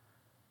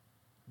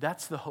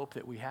 That's the hope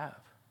that we have.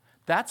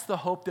 That's the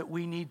hope that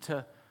we need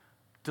to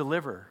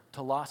deliver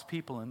to lost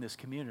people in this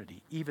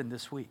community, even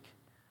this week.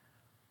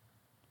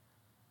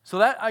 So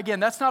that, again,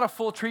 that's not a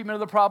full treatment of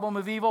the problem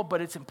of evil,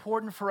 but it's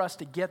important for us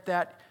to get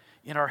that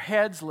in our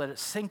heads, let it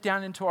sink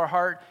down into our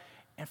heart,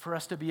 and for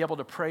us to be able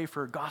to pray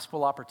for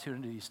gospel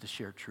opportunities to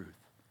share truth.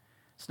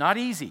 It's not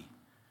easy.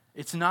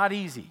 It's not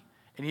easy.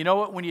 And you know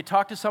what? When you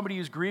talk to somebody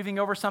who's grieving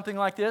over something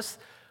like this,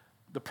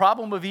 the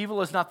problem of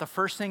evil is not the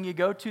first thing you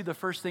go to. The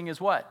first thing is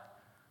what?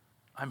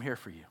 I'm here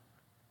for you.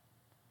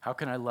 How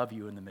can I love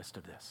you in the midst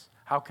of this?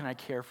 How can I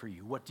care for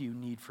you? What do you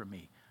need from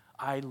me?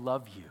 I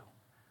love you.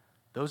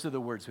 Those are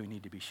the words we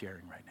need to be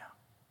sharing right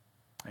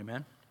now.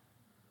 Amen?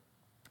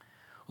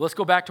 Well, let's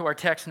go back to our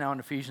text now in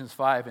Ephesians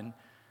 5, and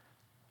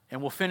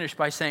we'll finish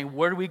by saying,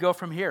 where do we go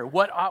from here?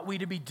 What ought we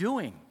to be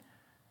doing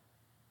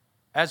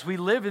as we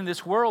live in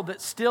this world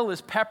that still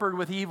is peppered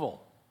with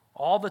evil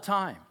all the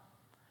time?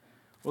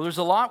 Well, there's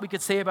a lot we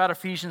could say about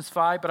Ephesians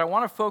 5, but I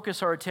want to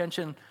focus our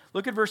attention.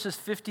 Look at verses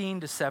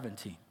 15 to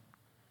 17.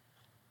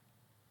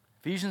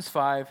 Ephesians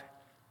 5,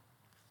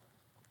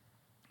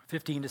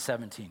 15 to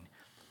 17.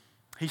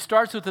 He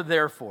starts with the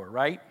therefore,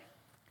 right?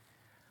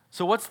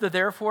 So what's the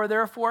therefore,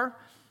 therefore?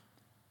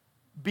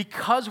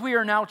 Because we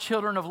are now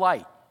children of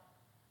light,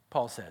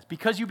 Paul says,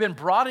 because you've been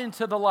brought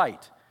into the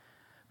light,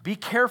 be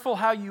careful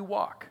how you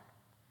walk.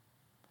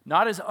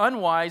 Not as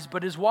unwise,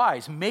 but as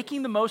wise,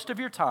 making the most of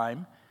your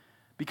time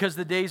because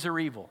the days are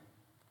evil.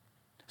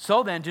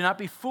 So then, do not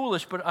be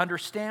foolish, but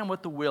understand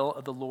what the will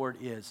of the Lord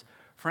is.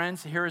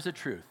 Friends, here is the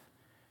truth.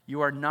 You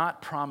are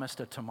not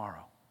promised a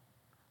tomorrow.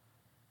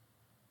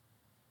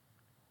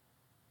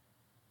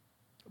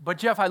 But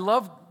Jeff, I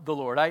love the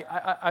Lord.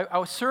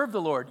 I serve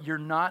the Lord. You're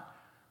not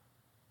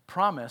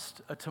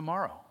promised a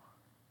tomorrow.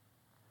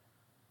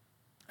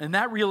 And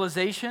that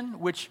realization,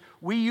 which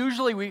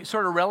we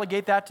sort of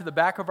relegate that to the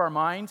back of our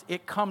minds,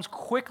 it comes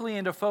quickly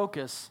into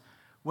focus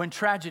when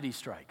tragedy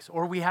strikes,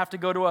 or we have to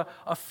go to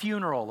a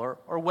funeral,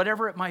 or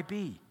whatever it might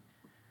be.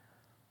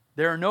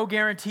 There are no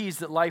guarantees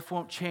that life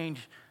won't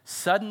change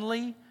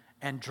suddenly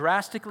and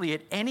drastically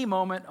at any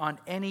moment on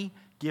any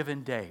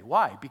given day.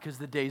 Why? Because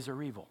the days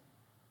are evil.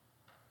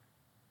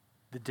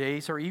 The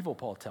days are evil,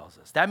 Paul tells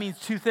us. That means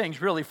two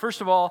things, really. First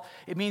of all,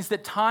 it means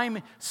that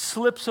time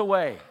slips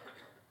away.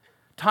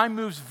 Time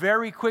moves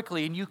very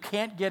quickly, and you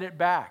can't get it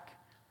back.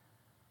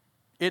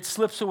 It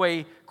slips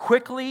away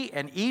quickly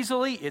and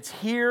easily. It's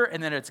here,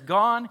 and then it's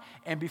gone.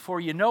 And before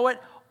you know it,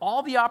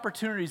 all the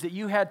opportunities that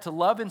you had to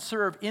love and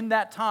serve in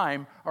that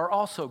time are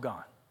also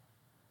gone.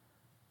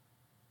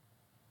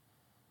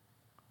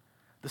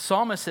 The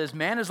psalmist says,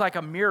 man is like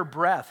a mere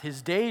breath.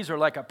 His days are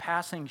like a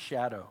passing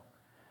shadow.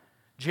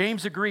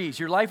 James agrees,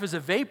 your life is a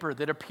vapor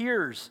that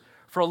appears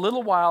for a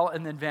little while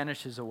and then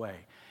vanishes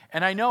away.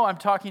 And I know I'm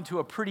talking to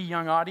a pretty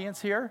young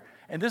audience here,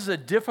 and this is a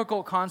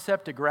difficult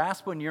concept to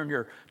grasp when you're in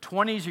your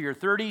 20s or your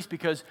 30s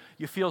because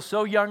you feel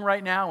so young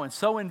right now and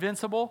so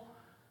invincible.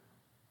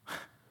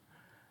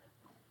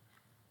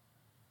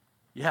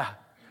 Yeah.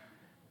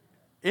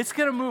 It's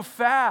going to move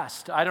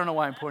fast. I don't know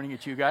why I'm pointing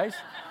at you guys.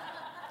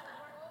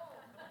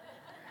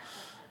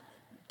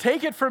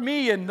 Take it from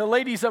me and the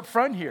ladies up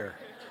front here.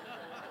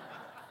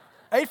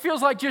 It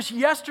feels like just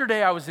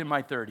yesterday I was in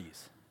my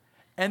 30s.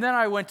 And then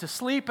I went to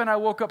sleep and I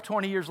woke up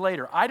 20 years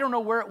later. I don't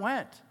know where it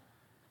went.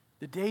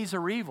 The days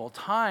are evil.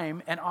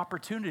 Time and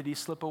opportunity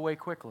slip away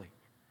quickly.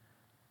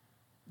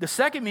 The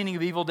second meaning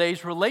of evil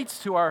days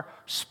relates to our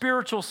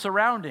spiritual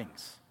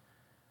surroundings.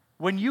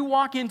 When you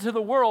walk into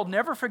the world,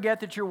 never forget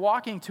that you're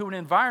walking to an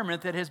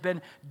environment that has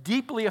been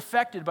deeply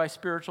affected by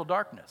spiritual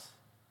darkness.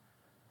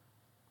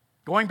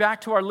 Going back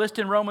to our list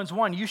in Romans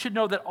 1, you should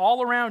know that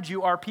all around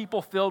you are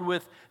people filled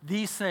with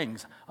these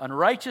things: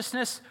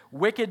 unrighteousness,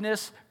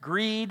 wickedness,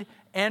 greed,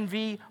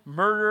 envy,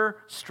 murder,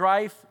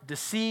 strife,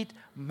 deceit,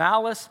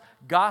 malice,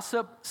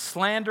 gossip,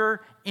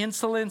 slander,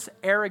 insolence,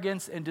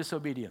 arrogance, and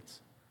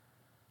disobedience.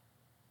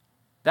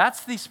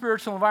 That's the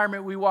spiritual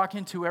environment we walk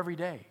into every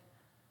day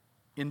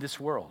in this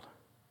world.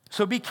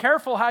 So be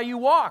careful how you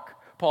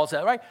walk, Paul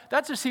said, right?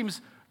 That just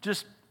seems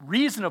just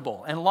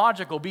reasonable and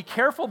logical. Be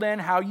careful then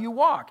how you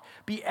walk.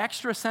 Be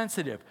extra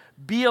sensitive.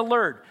 Be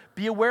alert.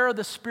 Be aware of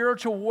the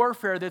spiritual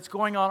warfare that's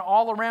going on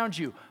all around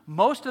you.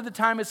 Most of the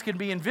time it's going to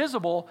be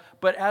invisible,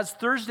 but as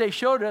Thursday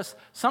showed us,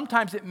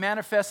 sometimes it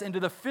manifests into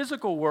the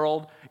physical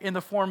world in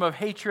the form of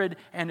hatred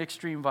and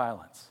extreme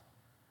violence.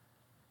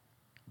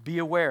 Be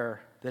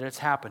aware that it's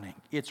happening.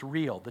 It's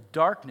real. The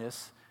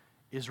darkness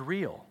is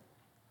real.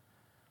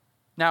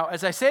 Now,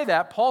 as I say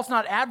that, Paul's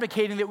not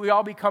advocating that we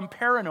all become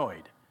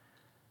paranoid,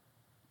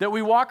 that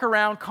we walk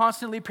around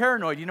constantly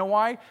paranoid. You know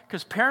why?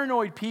 Because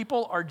paranoid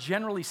people are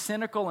generally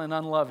cynical and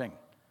unloving.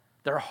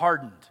 They're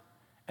hardened.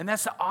 And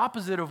that's the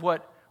opposite of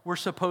what we're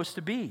supposed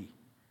to be.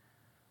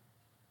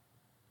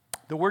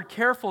 The word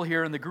careful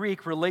here in the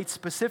Greek relates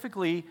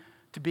specifically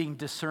to being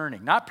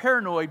discerning. Not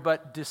paranoid,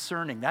 but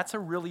discerning. That's a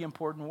really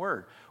important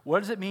word. What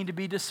does it mean to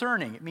be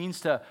discerning? It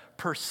means to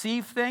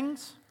perceive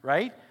things,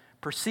 right?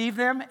 Perceive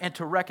them and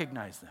to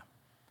recognize them.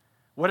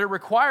 What it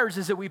requires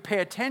is that we pay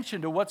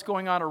attention to what's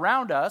going on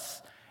around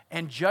us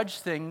and judge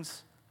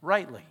things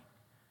rightly.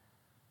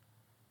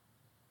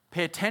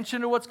 Pay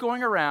attention to what's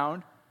going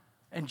around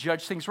and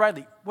judge things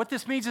rightly. What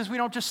this means is we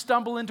don't just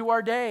stumble into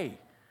our day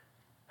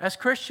as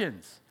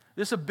Christians.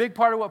 This is a big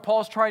part of what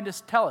Paul's trying to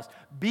tell us.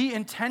 Be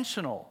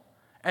intentional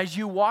as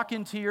you walk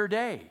into your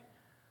day.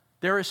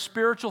 There are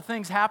spiritual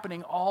things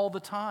happening all the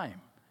time.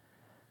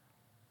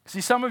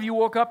 See, some of you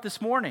woke up this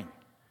morning.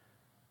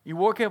 You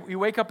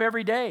wake up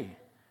every day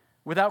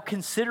without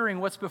considering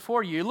what's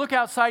before you. You look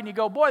outside and you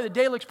go, boy, the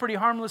day looks pretty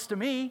harmless to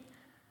me.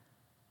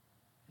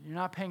 You're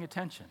not paying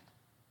attention.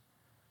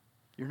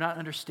 You're not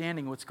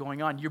understanding what's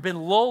going on. You've been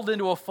lulled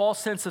into a false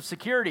sense of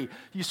security.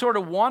 You sort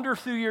of wander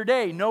through your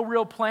day, no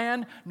real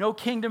plan, no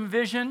kingdom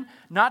vision,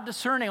 not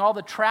discerning all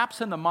the traps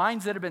and the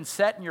mines that have been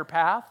set in your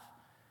path.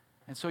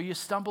 And so you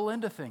stumble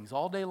into things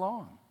all day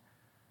long.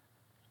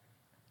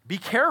 Be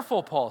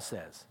careful, Paul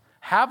says.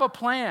 Have a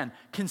plan.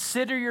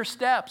 Consider your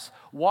steps.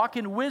 Walk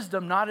in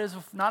wisdom, not as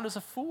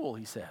a fool,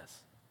 he says.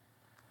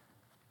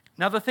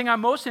 Now, the thing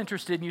I'm most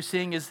interested in you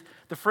seeing is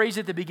the phrase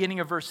at the beginning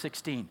of verse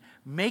 16,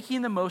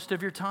 making the most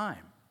of your time.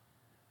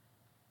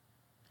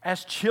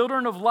 As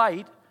children of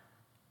light,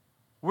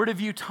 we're to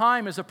view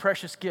time as a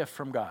precious gift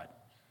from God.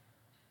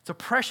 It's a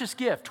precious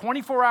gift.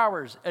 24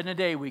 hours in a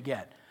day we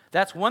get.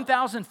 That's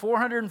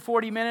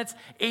 1,440 minutes,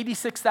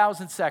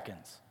 86,000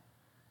 seconds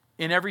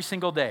in every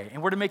single day.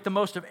 And we're to make the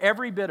most of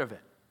every bit of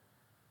it.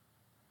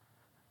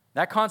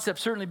 That concept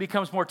certainly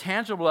becomes more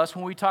tangible to us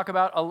when we talk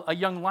about a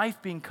young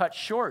life being cut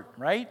short,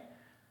 right?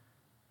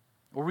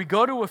 Or we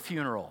go to a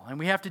funeral and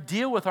we have to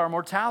deal with our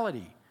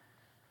mortality.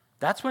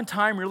 That's when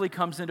time really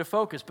comes into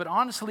focus. But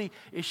honestly,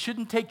 it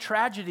shouldn't take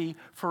tragedy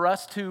for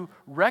us to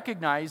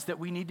recognize that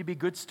we need to be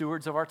good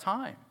stewards of our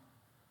time.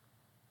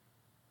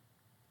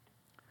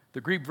 The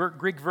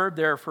Greek verb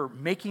there for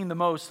making the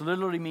most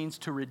literally means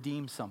to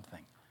redeem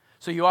something.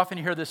 So you often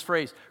hear this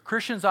phrase,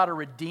 Christians ought to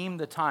redeem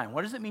the time.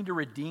 What does it mean to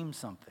redeem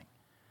something?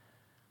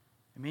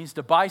 It means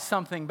to buy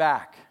something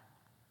back.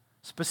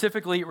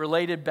 Specifically, it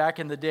related back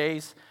in the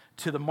days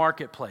to the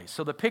marketplace.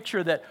 So the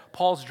picture that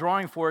Paul's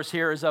drawing for us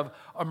here is of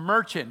a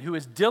merchant who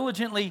is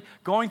diligently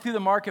going through the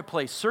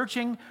marketplace,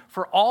 searching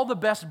for all the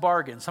best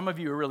bargains. Some of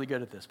you are really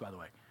good at this, by the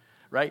way,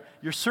 right?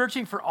 You're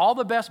searching for all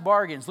the best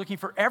bargains, looking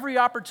for every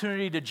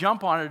opportunity to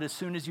jump on it as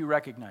soon as you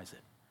recognize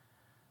it.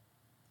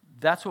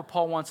 That's what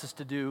Paul wants us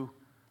to do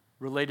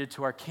related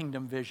to our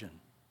kingdom vision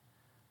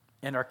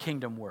and our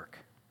kingdom work.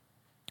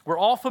 We're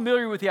all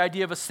familiar with the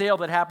idea of a sale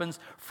that happens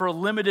for a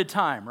limited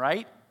time,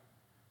 right?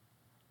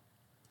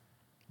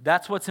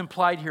 That's what's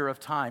implied here of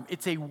time.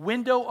 It's a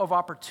window of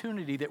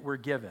opportunity that we're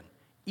given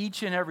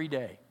each and every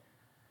day.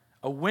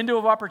 A window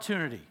of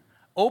opportunity.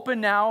 Open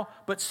now,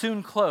 but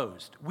soon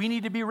closed. We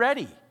need to be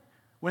ready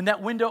when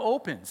that window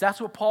opens.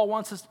 That's what Paul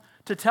wants us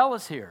to tell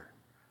us here.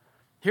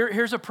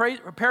 Here's a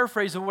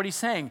paraphrase of what he's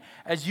saying.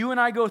 As you and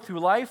I go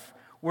through life,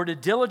 we're to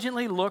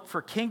diligently look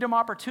for kingdom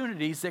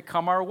opportunities that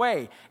come our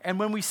way. And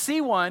when we see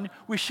one,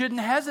 we shouldn't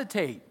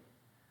hesitate.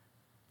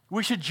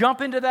 We should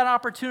jump into that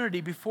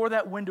opportunity before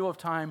that window of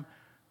time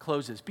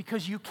closes,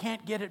 because you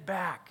can't get it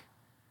back.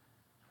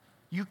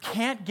 You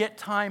can't get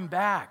time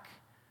back.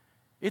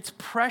 It's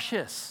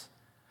precious.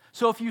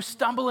 So if you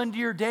stumble into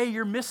your day,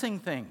 you're missing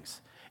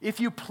things.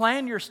 If you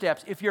plan your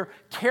steps, if you're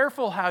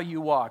careful how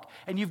you walk,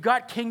 and you've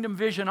got kingdom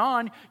vision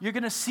on, you're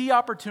going to see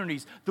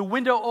opportunities. The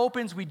window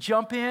opens, we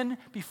jump in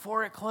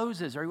before it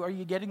closes. Are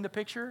you getting the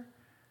picture?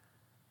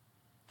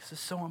 This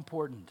is so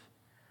important.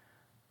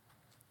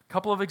 A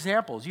couple of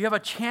examples. You have a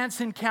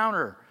chance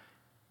encounter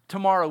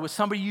tomorrow with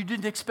somebody you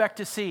didn't expect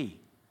to see.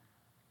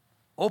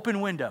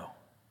 Open window.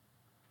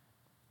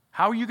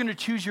 How are you going to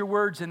choose your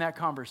words in that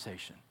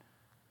conversation?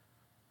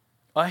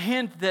 A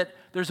hint that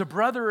there's a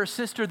brother or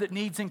sister that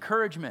needs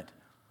encouragement.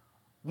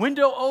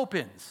 Window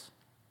opens.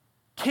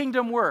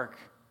 Kingdom work.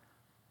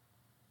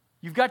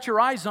 You've got your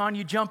eyes on,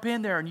 you jump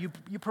in there and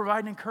you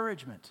provide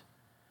encouragement.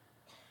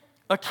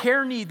 A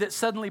care need that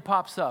suddenly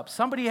pops up.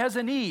 Somebody has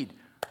a need.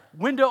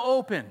 Window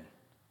open.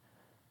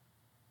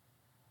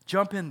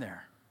 Jump in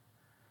there.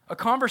 A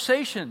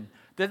conversation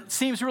that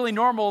seems really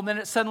normal and then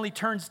it suddenly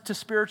turns to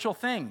spiritual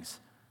things.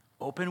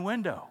 Open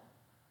window.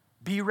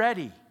 Be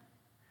ready.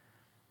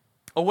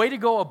 A way to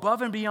go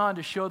above and beyond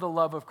to show the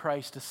love of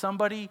Christ to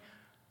somebody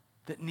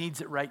that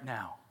needs it right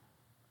now.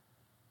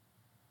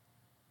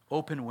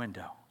 Open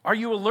window. Are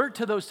you alert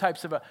to those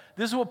types of...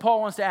 This is what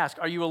Paul wants to ask.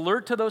 Are you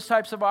alert to those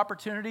types of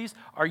opportunities?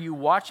 Are you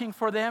watching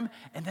for them?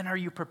 And then are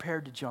you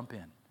prepared to jump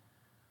in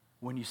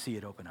when you see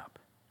it open up?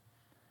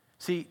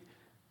 See,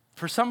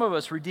 for some of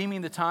us,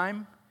 redeeming the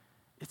time,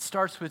 it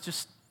starts with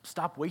just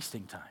stop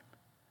wasting time.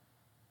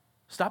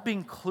 Stop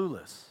being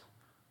clueless.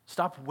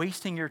 Stop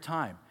wasting your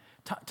time.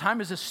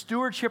 Time is a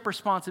stewardship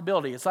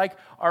responsibility. It's like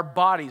our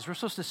bodies. We're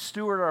supposed to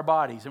steward our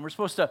bodies, and we're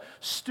supposed to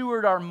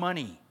steward our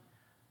money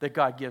that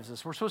God gives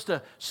us. We're supposed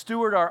to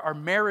steward our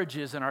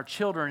marriages and our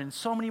children and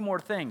so many more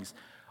things.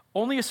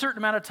 Only a certain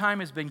amount of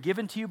time has been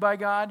given to you by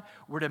God.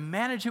 We're to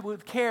manage it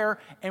with care,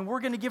 and we're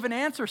going to give an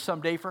answer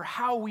someday for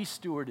how we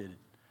stewarded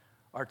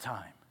our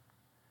time.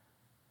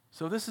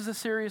 So this is a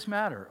serious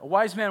matter. A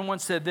wise man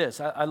once said this.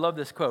 I love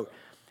this quote.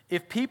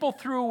 If people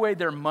threw away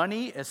their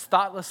money as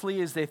thoughtlessly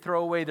as they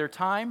throw away their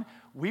time,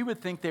 we would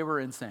think they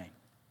were insane.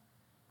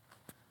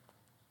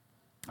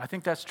 I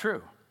think that's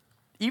true.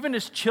 Even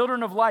as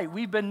children of light,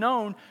 we've been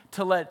known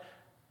to let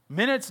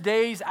minutes,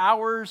 days,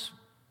 hours,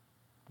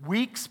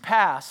 weeks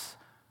pass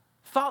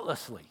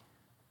thoughtlessly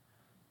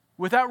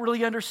without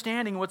really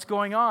understanding what's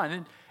going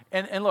on.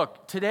 And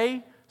look,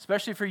 today,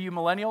 especially for you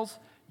millennials,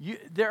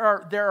 there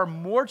are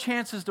more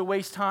chances to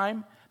waste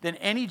time than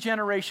any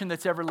generation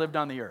that's ever lived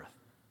on the earth.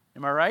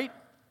 Am I right?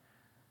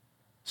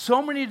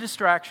 So many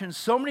distractions,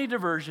 so many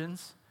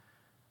diversions.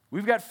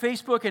 We've got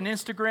Facebook and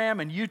Instagram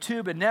and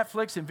YouTube and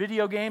Netflix and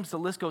video games. The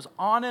list goes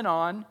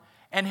on.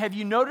 And have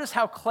you noticed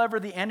how clever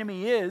the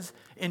enemy is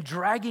in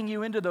dragging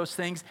you into those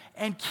things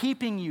and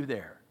keeping you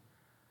there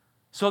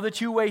so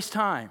that you waste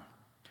time?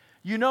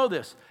 You know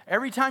this.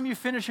 Every time you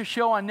finish a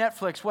show on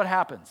Netflix, what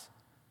happens?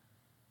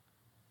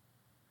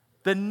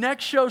 The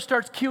next show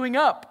starts queuing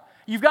up.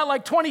 You've got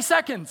like 20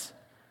 seconds.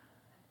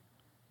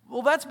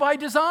 Well, that's by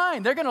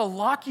design. They're going to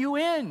lock you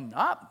in.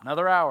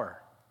 Another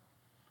hour.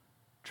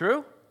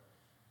 True?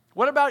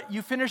 What about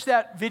you finish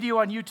that video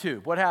on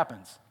YouTube? What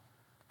happens?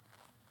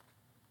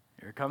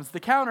 Here comes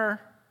the counter.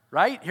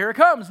 right? Here it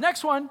comes,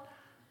 next one.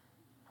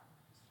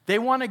 They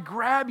want to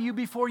grab you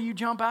before you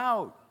jump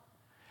out.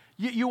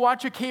 You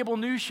watch a cable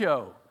news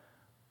show,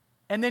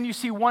 and then you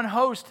see one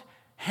host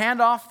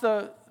hand off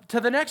to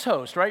the next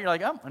host, right? You're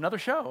like, oh, another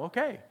show,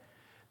 okay.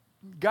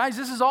 Guys,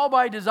 this is all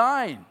by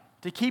design,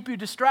 to keep you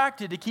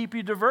distracted, to keep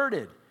you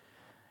diverted.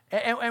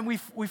 And we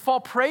fall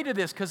prey to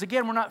this because,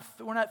 again, we're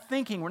not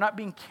thinking, we're not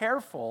being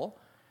careful.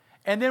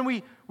 And then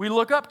we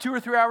look up 2 or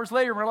 3 hours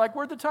later, and we're like,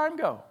 where'd the time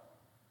go?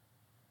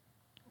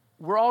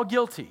 We're all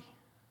guilty.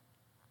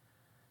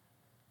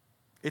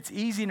 It's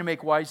easy to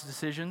make wise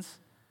decisions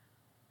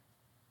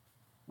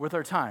with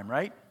our time,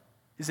 right?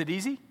 Is it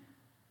easy?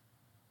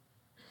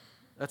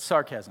 That's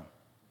sarcasm.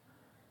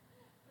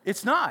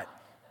 It's not.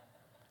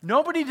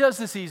 Nobody does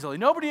this easily.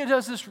 Nobody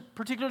does this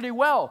particularly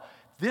well.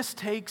 This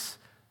takes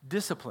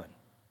discipline.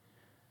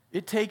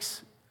 It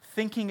takes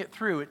thinking it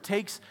through. It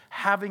takes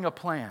having a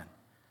plan.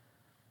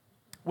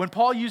 When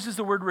Paul uses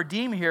the word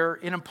redeem here,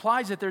 it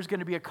implies that there's going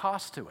to be a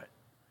cost to it.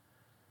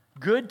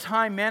 Good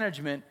time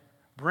management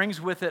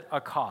brings with it a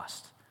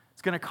cost.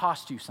 It's going to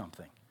cost you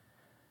something.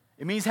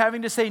 It means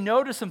having to say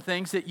no to some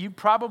things that you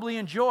probably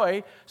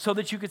enjoy so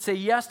that you could say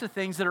yes to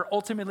things that are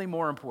ultimately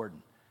more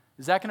important.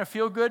 Is that going to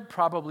feel good?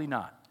 Probably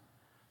not.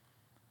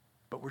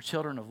 But we're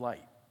children of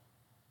light.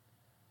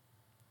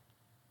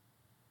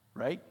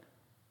 Right?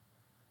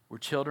 We're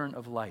children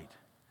of light.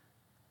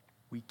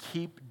 We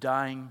keep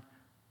dying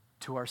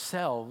to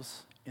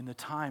ourselves in the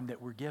time that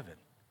we're given.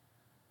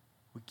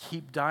 We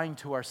keep dying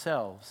to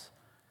ourselves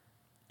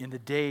in the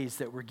days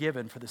that we're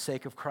given for the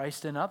sake of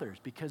Christ and others,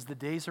 because the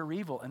days are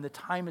evil and the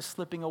time is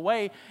slipping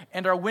away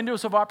and our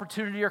windows of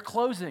opportunity are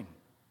closing.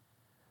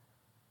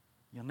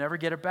 You'll never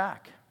get it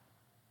back.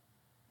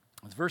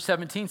 As verse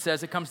 17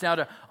 says, it comes down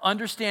to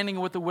understanding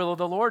what the will of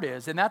the Lord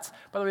is. And that's,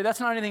 by the way, that's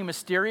not anything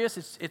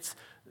mysterious.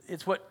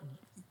 It's what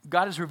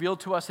God has revealed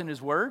to us in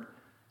His Word.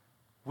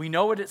 We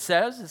know what it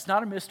says. It's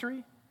not a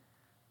mystery.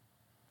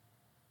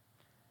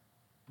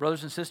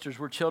 Brothers and sisters,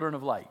 we're children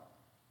of light.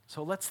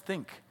 So let's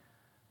think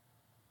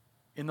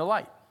in the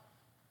light.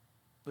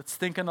 Let's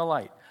think in the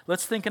light.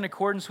 Let's think in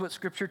accordance with what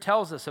Scripture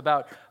tells us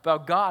about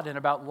God and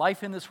about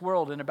life in this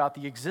world and about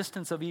the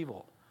existence of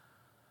evil.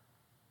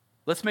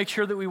 Let's make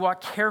sure that we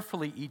walk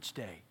carefully each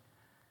day,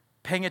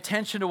 paying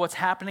attention to what's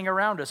happening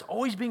around us,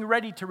 always being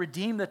ready to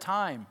redeem the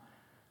time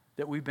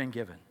that we've been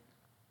given.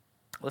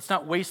 Let's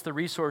not waste the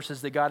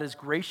resources that God has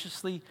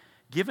graciously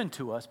given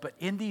to us, but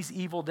in these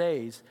evil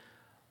days,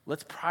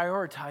 let's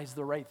prioritize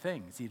the right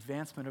things, the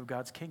advancement of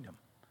God's kingdom.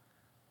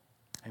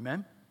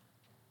 Amen?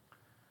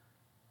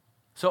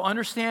 So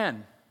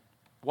understand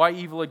why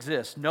evil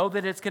exists. Know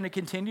that it's going to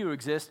continue to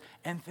exist,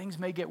 and things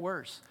may get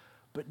worse.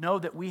 But know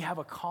that we have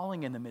a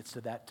calling in the midst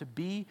of that, to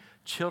be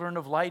children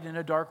of light in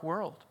a dark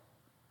world.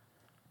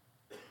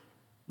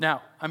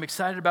 Now, I'm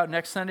excited about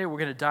next Sunday. We're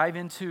going to dive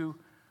into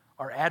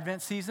our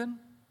Advent season,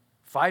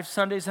 5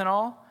 Sundays in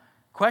all.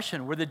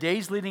 Question, were the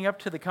days leading up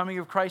to the coming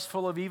of Christ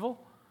full of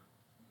evil?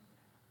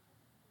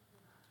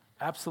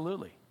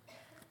 Absolutely.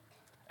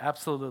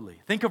 Absolutely.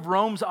 Think of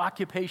Rome's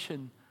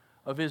occupation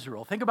of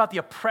Israel. Think about the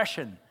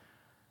oppression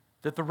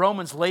that the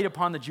Romans laid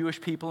upon the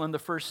Jewish people in the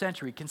first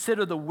century.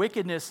 Consider the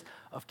wickedness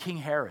of King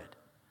Herod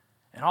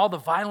and all the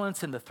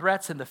violence and the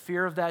threats and the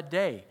fear of that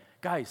day.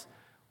 Guys,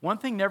 one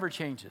thing never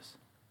changes.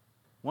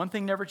 One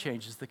thing never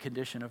changes: the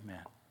condition of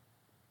man.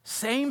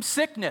 Same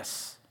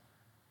sickness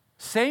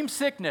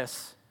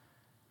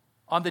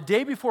on the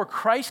day before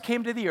Christ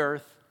came to the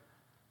earth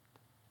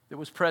that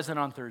was present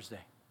on Thursday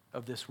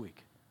of this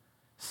week.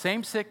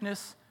 Same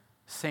sickness,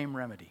 same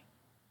remedy.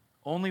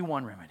 Only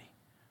one remedy.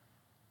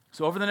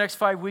 So over the next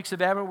 5 weeks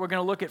of Advent, we're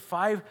going to look at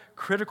 5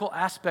 critical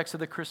aspects of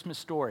the Christmas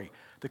story: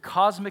 the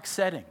cosmic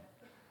setting,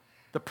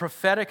 the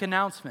prophetic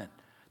announcement,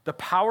 the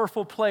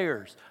powerful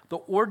players, the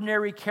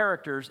ordinary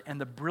characters,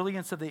 and the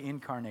brilliance of the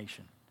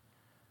incarnation.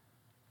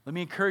 Let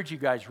me encourage you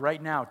guys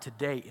right now,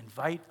 today,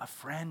 invite a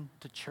friend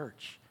to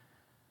church.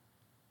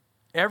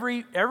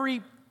 Every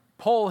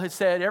poll has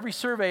said, every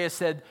survey has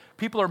said,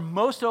 people are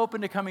most open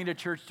to coming to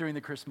church during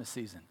the Christmas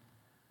season.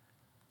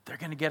 They're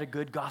going to get a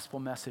good gospel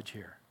message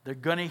here. They're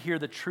going to hear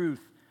the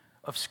truth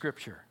of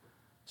Scripture.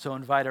 So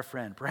invite a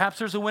friend. Perhaps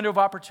there's a window of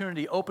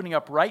opportunity opening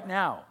up right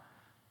now.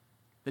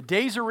 The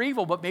days are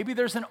evil, but maybe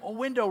there's a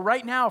window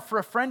right now for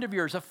a friend of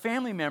yours, a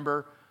family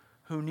member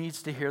who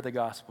needs to hear the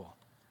gospel.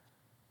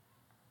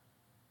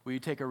 Will you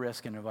take a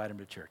risk and invite him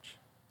to church?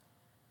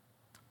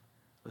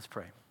 Let's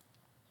pray.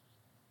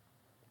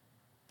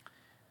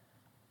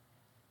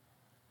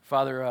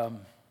 Father,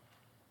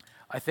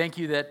 I thank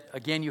you that,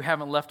 again, you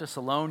haven't left us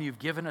alone. You've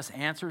given us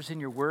answers in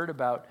your word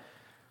about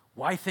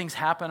why things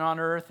happen on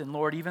earth. And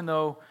Lord, even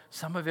though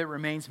some of it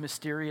remains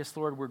mysterious,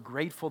 Lord, we're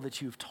grateful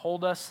that you've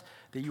told us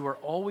that you are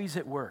always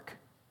at work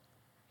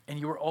and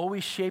you are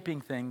always shaping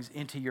things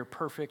into your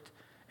perfect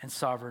and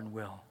sovereign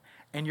will.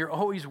 And you're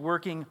always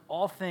working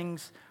all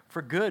things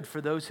for good for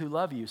those who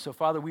love you. So,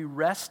 Father, we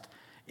rest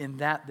in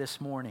that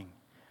this morning.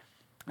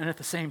 And at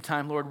the same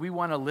time, Lord, we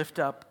want to lift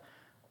up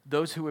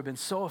those who have been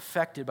so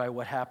affected by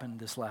what happened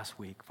this last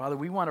week. Father,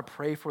 we want to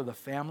pray for the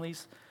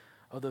families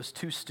of those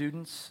 2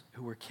 students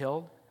who were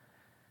killed.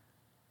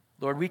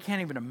 Lord, we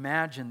can't even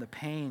imagine the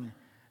pain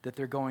that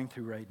they're going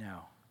through right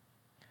now.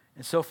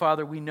 And so,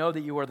 Father, we know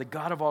that you are the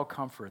God of all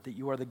comfort, that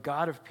you are the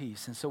God of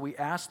peace. And so we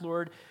ask,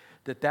 Lord,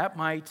 that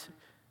might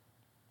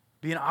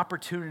be an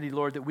opportunity,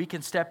 Lord, that we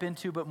can step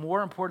into, but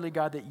more importantly,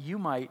 God, that you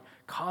might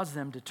cause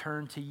them to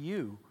turn to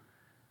you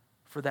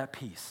for that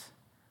peace,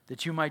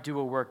 that you might do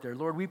a work there.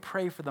 Lord, we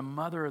pray for the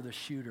mother of the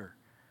shooter,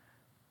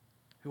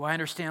 who I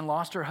understand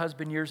lost her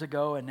husband years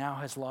ago and now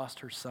has lost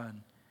her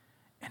son.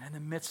 And in the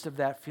midst of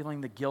that,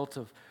 feeling the guilt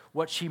of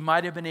what she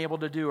might have been able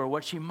to do or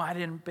what she might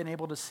have been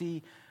able to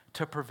see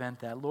to prevent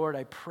that. Lord,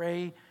 I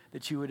pray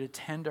that you would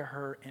attend to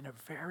her in a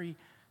very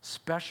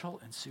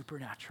special and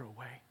supernatural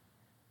way,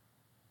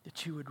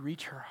 that you would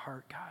reach her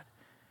heart, God,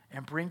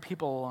 and bring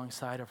people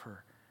alongside of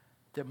her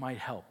that might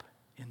help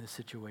in this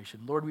situation.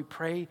 Lord, we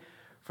pray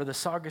for the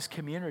Saugus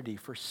community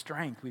for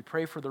strength. We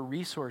pray for the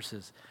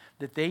resources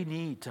that they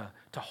need to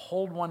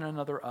hold one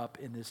another up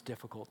in this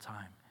difficult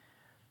time.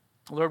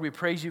 Lord, we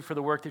praise you for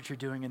the work that you're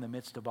doing in the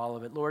midst of all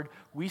of it. Lord,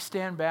 we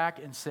stand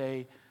back and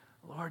say,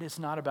 Lord, it's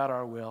not about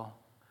our will.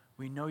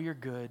 We know you're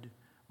good.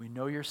 We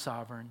know you're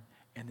sovereign,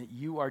 and that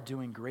you are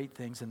doing great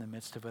things in the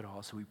midst of it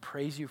all. So we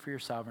praise you for your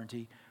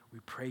sovereignty. We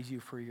praise you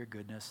for your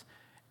goodness.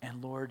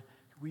 And Lord,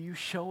 will you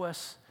show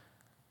us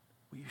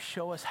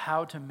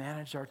how to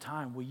manage our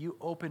time? Will you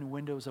open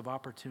windows of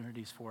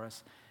opportunities for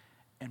us?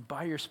 And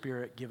by your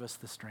Spirit, give us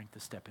the strength to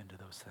step into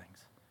those things.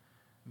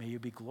 May you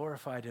be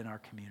glorified in our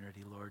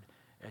community, Lord,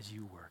 as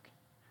you work.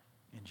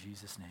 In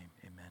Jesus' name,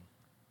 amen.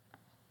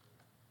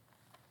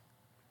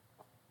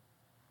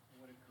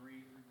 What a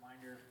great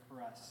reminder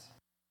for us